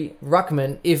 3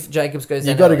 ruckman if Jacobs goes down.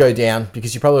 You've got to go down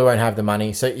because you probably won't have the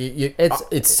money. So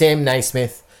it's Sam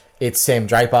Naismith, it's Sam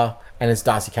Draper, and it's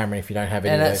Darcy Cameron if you don't have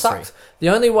any of those three. The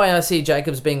only way I see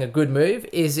Jacobs being a good move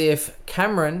is if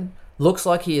Cameron looks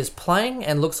like he is playing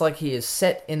and looks like he is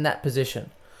set in that position.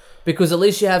 Because at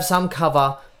least you have some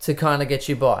cover to kind of get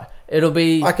you by. It'll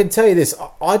be... I can tell you this.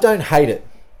 I don't hate it.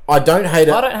 I don't hate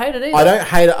it either. I don't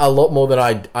hate it a lot more than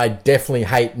I definitely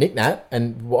hate Nick Nat.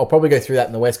 And I'll probably go through that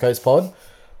in the West Coast pod.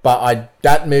 But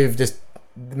that move just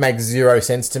makes zero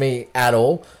sense to me at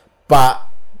all. But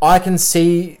I can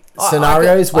see...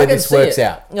 scenarios where this works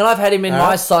out. And I've had him in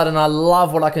my side and I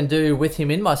love what I can do with him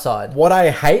in my side. What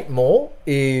I hate more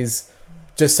is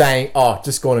just saying,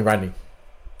 just Gawn and Grundy.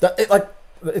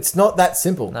 It's not that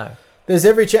simple. No. There's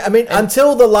every chance. I mean,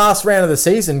 until the last round of the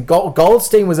season,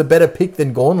 Goldstein was a better pick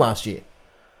than Gawn last year.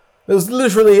 It was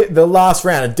literally the last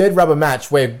round, a dead rubber match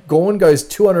where Gawn goes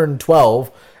 212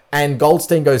 and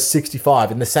Goldstein goes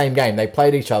 65 in the same game. They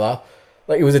played each other.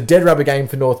 Like, it was a dead rubber game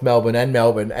for North Melbourne,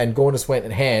 and Gawn just went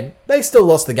in hand. They still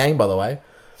lost the game, by the way,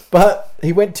 but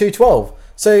he went 212.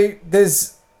 So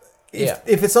there's,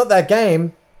 if it's not that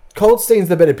game, Goldstein's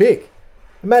the better pick.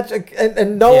 Imagine,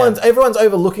 and everyone's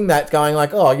overlooking that, going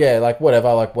like,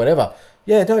 whatever.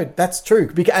 Yeah, no, that's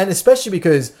true, and especially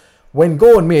because when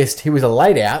Gawn missed, he was a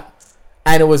laid out.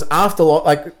 And it was after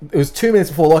it was 2 minutes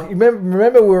before lock.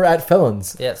 Remember we were at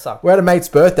Felons. Yeah, it sucked. We're at a mate's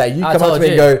birthday. You come up to me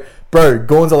and go, bro,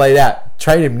 Gawn's a laid out.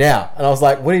 Trade him now. And I was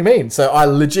like, what do you mean? So I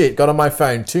legit got on my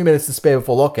phone 2 minutes to spare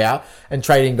before lockout and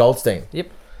trading Goldstein. Yep.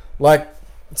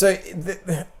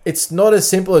 It's not as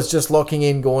simple as just locking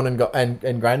in Gawn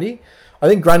and Grundy. I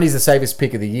think Grundy's the safest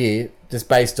pick of the year, just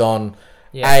based on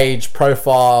age,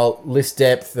 profile, list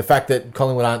depth, the fact that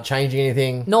Collingwood aren't changing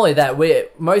anything. Not only that,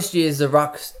 most years the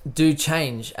rucks do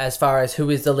change as far as who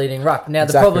is the leading ruck. Now,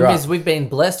 the problem is we've been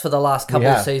blessed for the last couple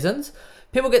of seasons.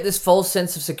 People get this false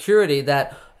sense of security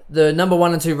that the number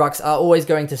 1 and 2 rucks are always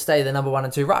going to stay the number 1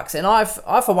 and 2 rucks. And I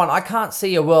for one, I can't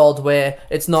see a world where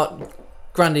it's not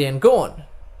Grundy and Gawn.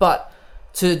 But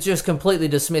to just completely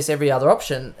dismiss every other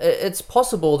option. It's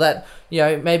possible that,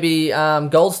 maybe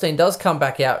Goldstein does come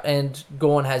back out and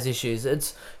Gawn has issues.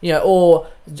 It's, or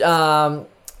someone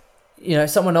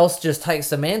else just takes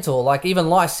the mantle. Like even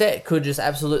Lysette could just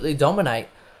absolutely dominate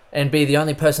and be the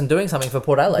only person doing something for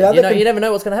Port Adelaide. You never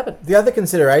know what's going to happen. The other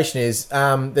consideration is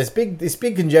there's this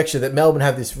big conjecture that Melbourne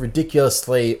have this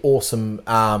ridiculously awesome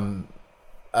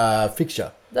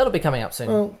fixture. That'll be coming up soon.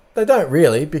 Well, they don't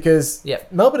really, because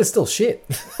Melbourne is still shit.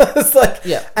 It's like,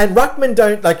 and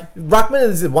Ruckman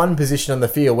is the one position on the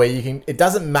field where it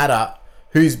doesn't matter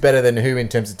who's better than who in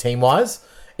terms of team wise.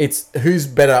 It's who's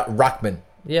better Ruckman.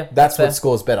 Yeah, that's what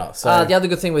scores better. So the other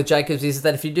good thing with Jacobs is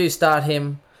that if you do start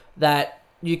him, that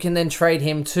you can then trade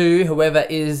him to whoever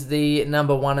is the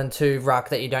number 1 and 2 ruck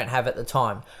that you don't have at the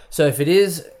time. So if it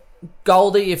is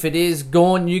Goldie, if it is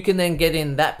Gawn, you can then get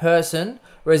in that person.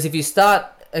 Whereas if you start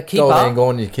a keeper, Goldie and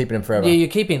Gawn, you're keeping them forever. Yeah, you're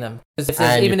keeping them. If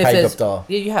and you've paid top dollar.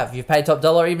 Yeah, you have. You've paid top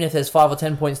dollar. Even if there's 5 or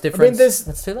 10 points difference,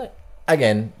 that's too late.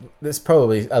 Again, there's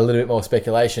probably a little bit more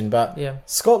speculation, but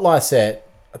Scott Lysette,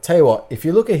 I'll tell you what, if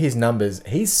you look at his numbers,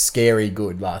 he's scary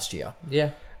good last year.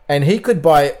 Yeah. And he could,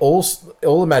 by all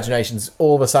imaginations,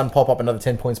 all of a sudden pop up another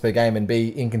 10 points per game and be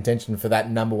in contention for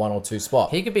that number 1 or 2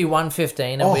 spot. He could be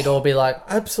 115 and we'd all be like...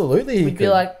 Absolutely We'd be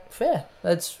like, fair.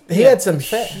 He had some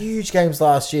huge games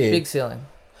last year. Big ceiling.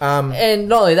 And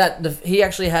not only that, he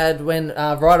actually had, when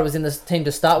Ryder was in this team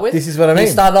to start with... This is what I mean.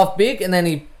 He started off big and then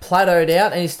he plateaued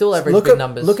out and he still averaged big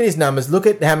numbers. Look at his numbers. Look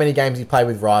at how many games he played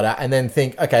with Ryder and then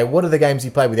think, okay, what are the games he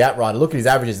played without Ryder? Look at his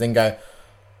averages, then go...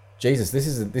 Jesus, this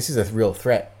is a real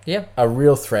threat. Yeah, a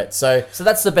real threat. So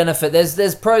that's the benefit.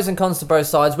 There's pros and cons to both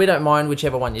sides. We don't mind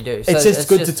whichever one you do. So it's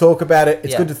good to talk about it.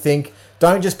 It's good to think.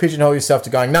 Don't just pigeonhole yourself to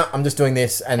going, no, I'm just doing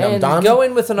this and I'm done. Go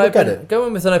in with an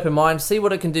open mind. See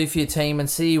what it can do for your team and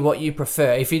see what you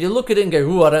prefer. If you look at it and go,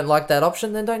 "Ooh, I don't like that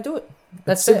option," then don't do it.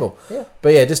 That's simple. Yeah.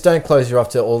 But just don't close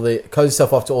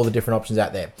yourself off to all the different options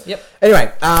out there. Yep.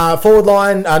 Anyway, forward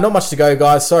line, not much to go,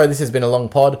 guys. Sorry, this has been a long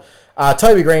pod.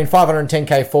 Toby Green,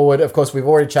 510k forward. Of course, we've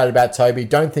already chatted about Toby.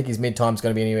 Don't think his mid-time's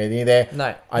going to be anywhere near there.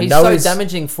 No. He's so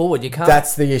damaging forward. You can't.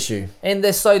 That's the issue. And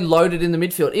they're so loaded in the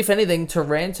midfield. If anything,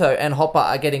 Taranto and Hopper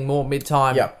are getting more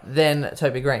mid-time than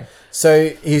Toby Green. So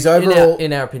he's overall...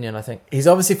 In our opinion, I think. He's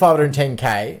obviously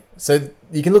 510k. So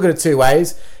you can look at it two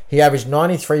ways. He averaged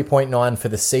 93.9 for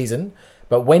the season.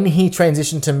 But when he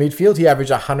transitioned to midfield, he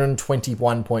averaged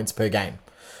 121 points per game.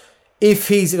 If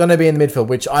he's going to be in the midfield,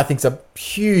 which I think is a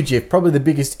huge if, probably the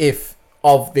biggest if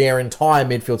of their entire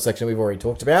midfield section we've already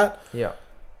talked about. Yeah.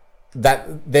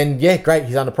 Then great,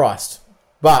 he's underpriced.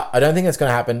 But I don't think that's going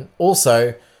to happen.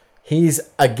 Also, he's,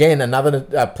 again, another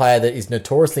player that is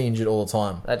notoriously injured all the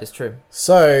time. That is true.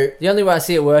 So the only way I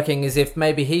see it working is if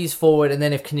maybe he's forward and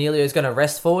then if Cornelio is going to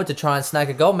rest forward to try and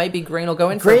snag a goal, maybe Green will go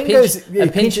in for a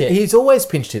pinch hit. He's always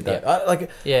pinched hit, though.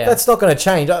 That's not going to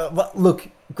change. Look,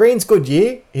 Green's good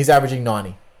year, he's averaging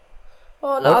 90.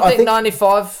 Oh, no, I think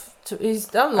 95... he's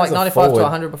done like 95 to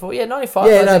 100 before. Yeah,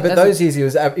 95. Yeah, no, but those years he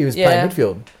was playing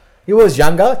midfield. He was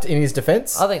younger in his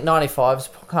defence. I think 95 is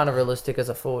kind of realistic as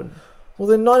a forward. Well,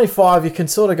 then 95, you can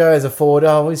sort of go as a forward.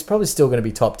 Oh, he's probably still going to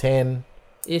be top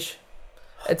 10-ish.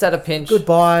 It's at a pinch.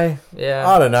 Goodbye. Yeah.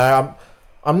 I don't know.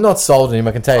 I'm not sold on him,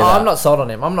 I can tell you that. I'm not sold on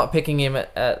him. I'm not picking him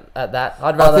at that.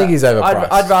 I think he's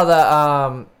overpriced. I'd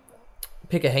rather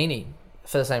pick a Heaney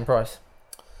for the same price.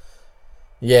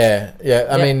 Yeah.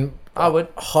 I mean... I would.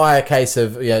 Higher case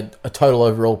of a total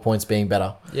overall points being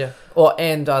better. Yeah.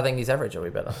 And I think his average will be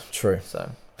better. True.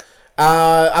 So...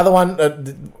 other one,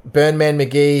 Burnman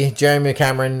McGee, Jeremy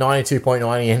Cameron,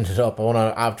 92.9. He ended up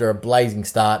after a blazing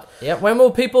start. Yeah. When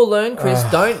will people learn, Chris?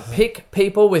 Don't pick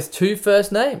people with 2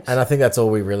 first names. And I think that's all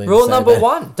we really need Rule to say number there.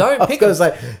 1. Don't pick. I was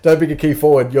going to say, don't pick a key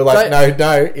forward. You're like,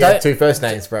 no, you have 2 first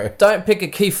names, bro. Don't pick a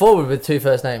key forward with 2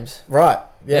 first names. Right.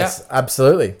 Yes,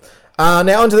 absolutely.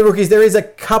 Now, onto the rookies. There is a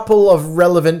couple of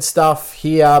relevant stuff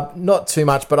here. Not too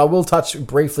much, but I will touch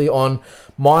briefly on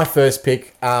my first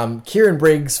pick. Kieran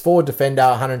Briggs, forward defender,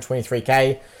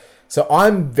 123k. So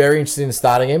I'm very interested in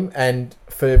starting him, and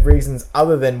for reasons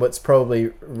other than what's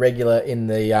probably regular in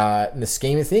the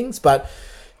scheme of things. But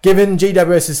given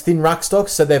GWS's thin ruck stock,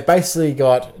 so they've basically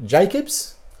got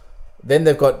Jacobs, then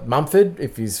they've got Mumford,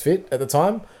 if he's fit at the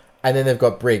time, and then they've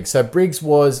got Briggs. So Briggs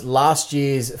was last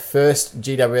year's first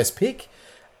GWS pick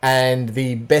and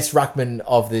the best ruckman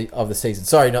of the season.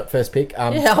 Sorry, not first pick.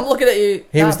 I'm looking at you.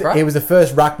 He was the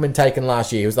first ruckman taken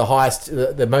last year. He was the highest,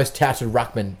 the most touted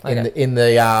ruckman in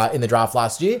the draft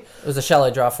last year. It was a shallow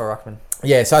draft for ruckman.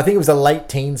 Yeah, so I think it was a late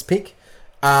teens pick.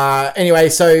 Anyway,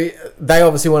 so they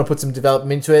obviously want to put some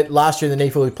development into it. Last year in the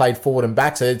NEFL, he played forward and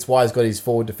back, so that's why he's got his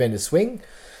forward defender swing.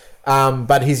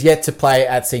 But he's yet to play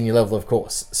at senior level, of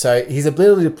course. So his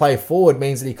ability to play forward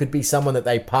means that he could be someone that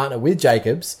they partner with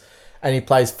Jacobs, and he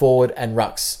plays forward and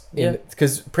rucks.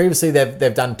 Because previously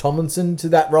they've done Tomlinson to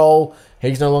that role.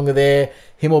 He's no longer there.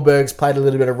 Himmelberg's played a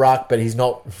little bit of ruck, but he's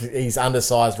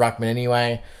undersized ruckman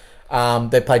anyway.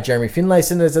 They played Jeremy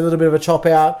Finlayson as a little bit of a chop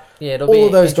out. Yeah, it'll all be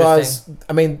of those guys. interesting.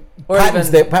 I mean, Or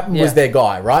Patton even- was their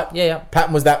guy, right? Yeah.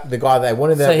 Patton was the guy they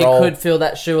wanted So that he role. could fill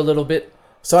that shoe a little bit.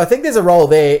 So I think there's a role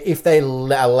there if they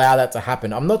allow that to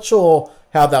happen. I'm not sure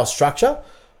how they'll structure,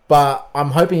 but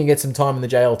I'm hoping he gets some time in the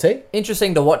JLT.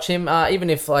 Interesting to watch him. Even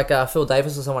if like Phil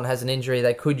Davis or someone has an injury,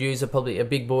 they could use probably a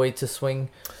big boy to swing.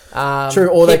 True,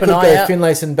 or they keep could an go eye out.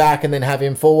 Finlayson back and then have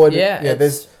him forward. Yeah,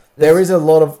 there is a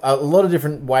lot of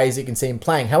different ways you can see him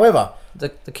playing. However, The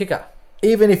kicker.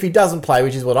 even if he doesn't play,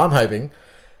 which is what I'm hoping,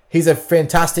 he's a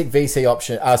fantastic VC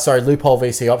option. Loophole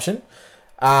VC option.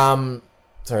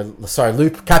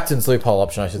 Captain's loophole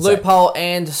option, I should say. Loophole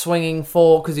and swinging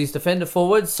for because he's defender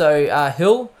forward. So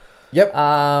Hill. Yep.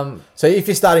 Um, So if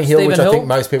you're starting Hill, Stephen which I Hill. think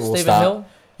most people will Stephen start, Hill.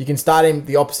 you can start him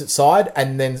the opposite side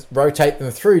and then rotate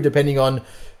them through depending on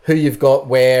who you've got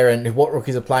where and what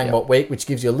rookies are playing what week, which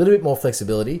gives you a little bit more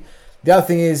flexibility. The other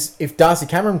thing is if Darcy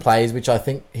Cameron plays, which I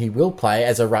think he will play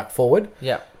as a ruck forward,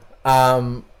 yeah.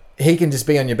 he can just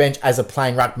be on your bench as a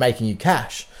playing ruck making you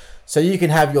cash. So you can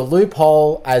have your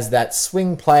Loophole as that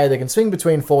swing player that can swing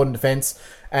between forward and defence.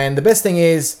 And the best thing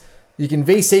is you can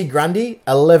VC Grundy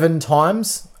 11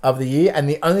 times of the year, and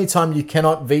the only time you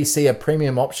cannot VC a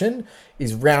premium option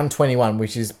is round 21,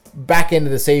 which is back end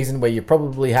of the season where you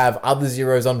probably have other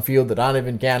zeros on field that aren't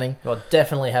even counting. You'll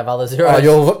definitely have other zeros.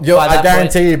 I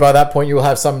guarantee you by that point you will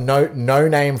have some no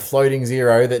name floating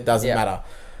zero that doesn't matter.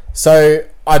 So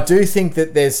I do think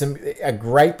that there's a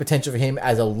great potential for him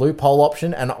as a loophole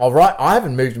option, and I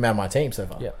haven't moved him out of my team so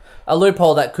far. Yeah. A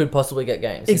loophole that could possibly get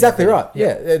games. Exactly right.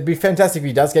 Yeah, it'd be fantastic if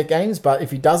he does get games, but if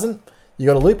he doesn't, you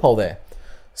got a loophole there.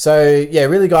 So yeah,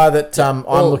 really guy that I'm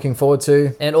looking forward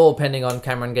to, and all pending on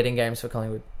Cameron getting games for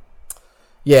Collingwood.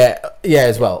 Yeah,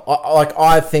 as well.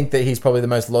 I think that he's probably the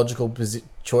most logical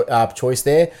choice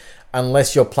there,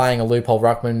 unless you're playing a loophole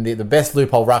ruckman. The best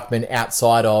loophole ruckman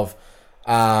outside of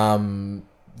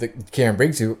the Kieran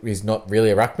Briggs, who is not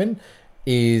really a ruckman,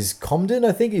 is Comden.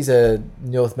 I think he's a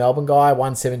North Melbourne guy,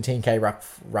 117k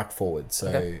ruck forward.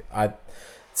 So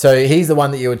so he's the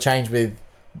one that you would change with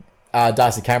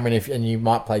Darcy Cameron, and you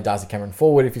might play Darcy Cameron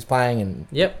forward if he's playing, and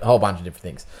a whole bunch of different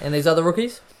things. And these other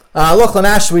rookies? Lachlan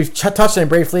Ash, we've touched on him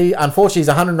briefly. Unfortunately, he's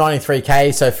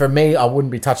 193k, so for me, I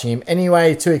wouldn't be touching him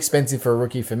anyway. Too expensive for a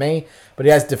rookie for me, but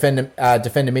he has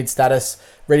defender mid status,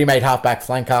 ready-made halfback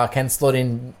flanker, can slot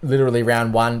in literally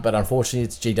round one, but unfortunately,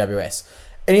 it's GWS.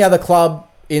 Any other club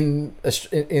in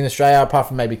Australia, apart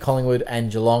from maybe Collingwood and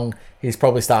Geelong, he's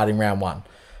probably starting round one.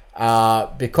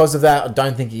 Because of that, I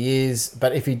don't think he is,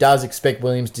 but if he does, expect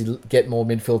Williams to get more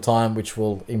midfield time, which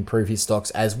will improve his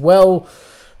stocks as well.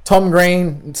 Tom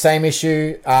Green, same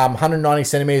issue, 190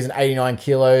 centimetres and 89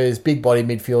 kilos, big body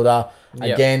midfielder.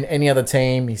 Yep. Again, any other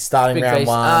team, he's starting Big round beast.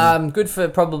 one. Good for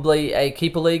probably a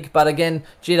keeper league, but again,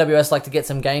 GWS like to get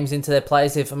some games into their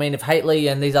players. If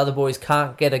Haitley and these other boys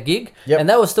can't get a gig, and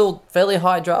they were still fairly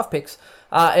high draft picks,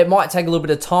 it might take a little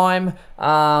bit of time.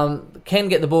 Can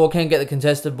get the ball, can get the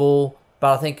contested ball,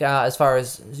 but I think as far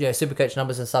as Supercoach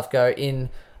numbers and stuff go,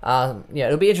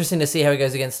 it'll be interesting to see how he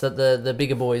goes against the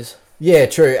bigger boys. Yeah,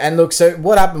 true. And look, so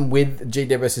what happened with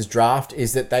GWS's draft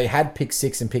is that they had pick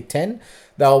 6 and pick 10.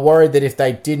 They were worried that if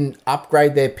they didn't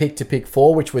upgrade their pick to pick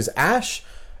 4, which was Ash,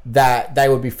 that they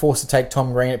would be forced to take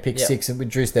Tom Green at pick 6 and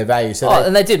reduce their value. So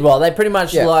and they did well. They pretty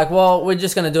much we're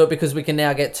just going to do it because we can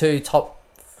now get two top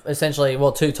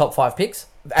 5 picks.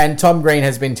 And Tom Green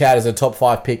has been touted as a top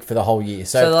 5 pick for the whole year.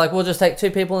 So they're like, we'll just take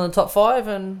 2 people in the top 5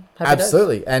 and happy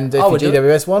absolutely. days. And for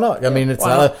GWS, why not? I mean, it's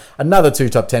another 2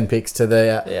 top 10 picks to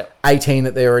the 18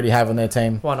 that they already have on their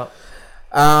team. Why not?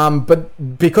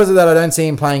 But because of that, I don't see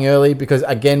him playing early because,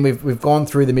 again, we've gone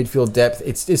through the midfield depth.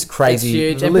 It's just crazy.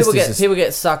 It's huge. And people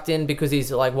get sucked in because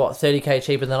he's like, 30k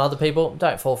cheaper than other people.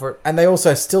 Don't fall for it. And they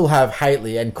also still have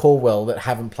Haitley and Caldwell that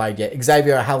haven't played yet.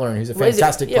 Xavier O'Halloran, who's a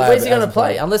fantastic player. Where's he going to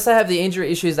play? Unless they have the injury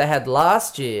issues they had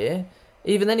last year,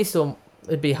 even then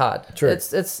it'd be hard. True.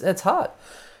 It's hard.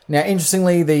 Now,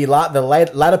 interestingly, the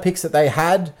latter picks that they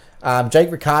had,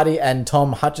 Jake Riccardi and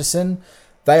Tom Hutchison,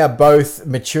 they are both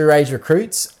mature age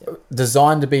recruits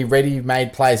designed to be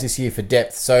ready-made players this year for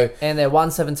depth. And they're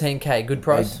 117k, good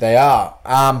price. They are.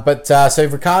 So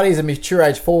Riccardi is a mature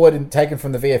age forward and taken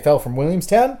from the VFL from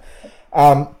Williamstown,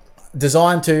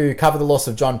 designed to cover the loss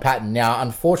of John Patton. Now,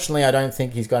 unfortunately, I don't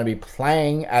think he's going to be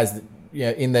playing as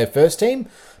in their first team.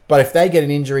 But if they get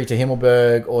an injury to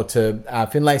Himmelberg or to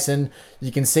Finlayson,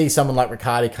 you can see someone like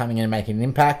Riccardi coming in and making an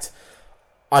impact.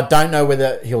 I don't know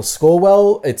whether he'll score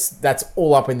well. That's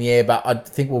all up in the air, but I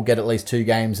think we'll get at least 2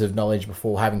 games of knowledge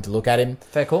before having to look at him.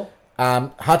 Fair call.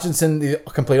 Hutchinson, the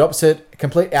complete opposite,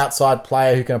 complete outside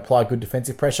player who can apply good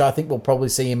defensive pressure. I think we'll probably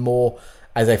see him more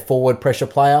as a forward pressure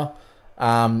player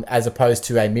as opposed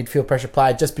to a midfield pressure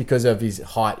player, just because of his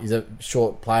height. He's a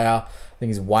short player. I think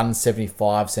he's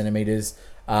 175 centimetres.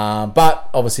 But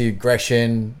obviously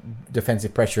aggression,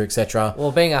 defensive pressure, etc.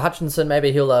 Well, being a Hutchinson,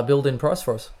 maybe he'll build in price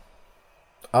for us.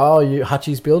 Oh, you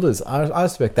Hutchies builders. I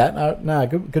respect that. No,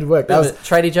 good work. That was a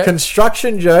tradie joke.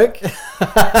 Construction joke.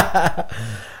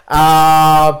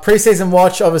 Preseason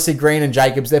watch, obviously Green and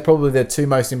Jacobs. They're probably the 2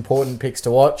 most important picks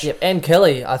to watch. Yep, and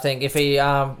Kelly, I think, if he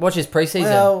watches preseason.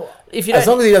 Well, if you as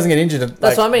long as he doesn't get injured.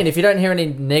 That's what I mean. If you don't hear any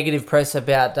negative press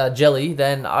about Jelly,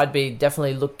 then I'd be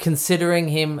definitely considering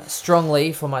him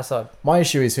strongly for my side. My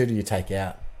issue is, who do you take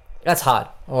out? That's hard.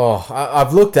 Oh,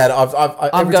 I've looked at it.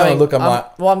 Every time I look,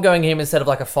 I'm going him instead of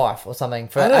like a Fife or something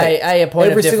for a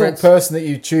point of difference. Every single person that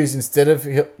you choose instead of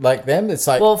like them, it's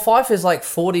like... Well, Fife is like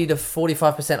 40 to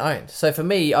 45% owned. So for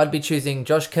me, I'd be choosing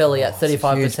Josh Kelly at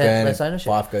 35% less ownership.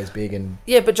 Fife goes big and...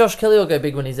 Yeah, but Josh Kelly will go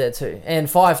big when he's there too. And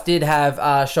Fife did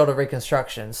have shoulder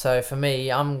reconstruction. So for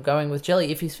me, I'm going with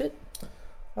Jelly if he's fit.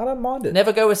 I don't mind it.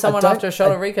 Never go with someone after a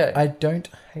shoulder reco. I don't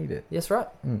hate it. Yes, right.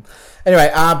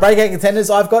 Anyway, breakout contenders,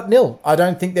 I've got nil. I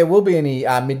don't think there will be any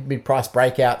mid-price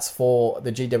breakouts for the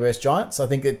GWS Giants. I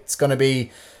think it's going to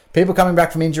be people coming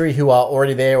back from injury who are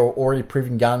already there or already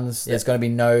proven guns. There's going to be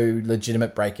no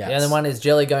legitimate breakouts. The other one is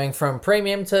Jelly going from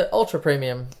premium to ultra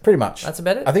premium. Pretty much. That's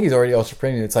about it. I think he's already ultra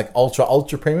premium. It's like ultra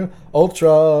premium.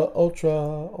 Ultra.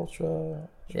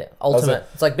 Yeah, ultimate.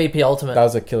 It's like BP Ultimate. That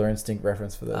was a Killer Instinct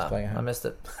reference for those playing at home. I missed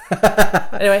it.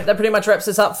 Anyway, that pretty much wraps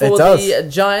us up for the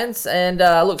Giants. And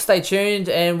look, stay tuned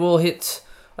and we'll hit...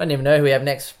 I don't even know who we have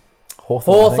next.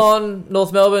 Hawthorn,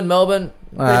 North Melbourne.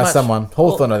 Someone.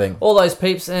 Hawthorn, I think. All those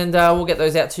peeps. And we'll get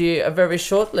those out to you very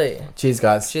shortly. Cheers,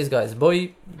 guys. Cheers, guys.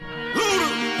 Boy.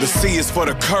 The C is for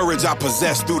the courage I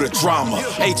possess through the drama.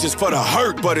 H is for the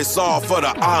hurt, but it's all for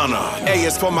the honor. A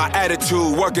is for my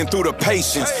attitude, working through the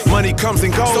patience. Money comes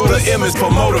and goes, so the M is for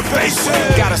motivation.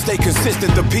 Gotta stay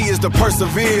consistent, the P is to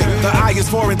persevere. The I is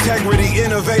for integrity,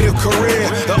 innovative career.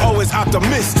 The O is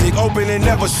optimistic, open and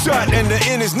never shut. And the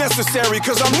N is necessary,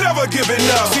 cause I'm never giving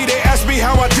up. See, they asked me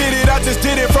how I did it, I just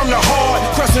did it from the heart.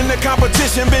 Crushing the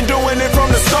competition, been doing it from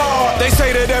the start. They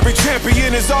say that every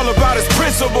champion is all about his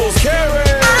principles. Carry.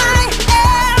 I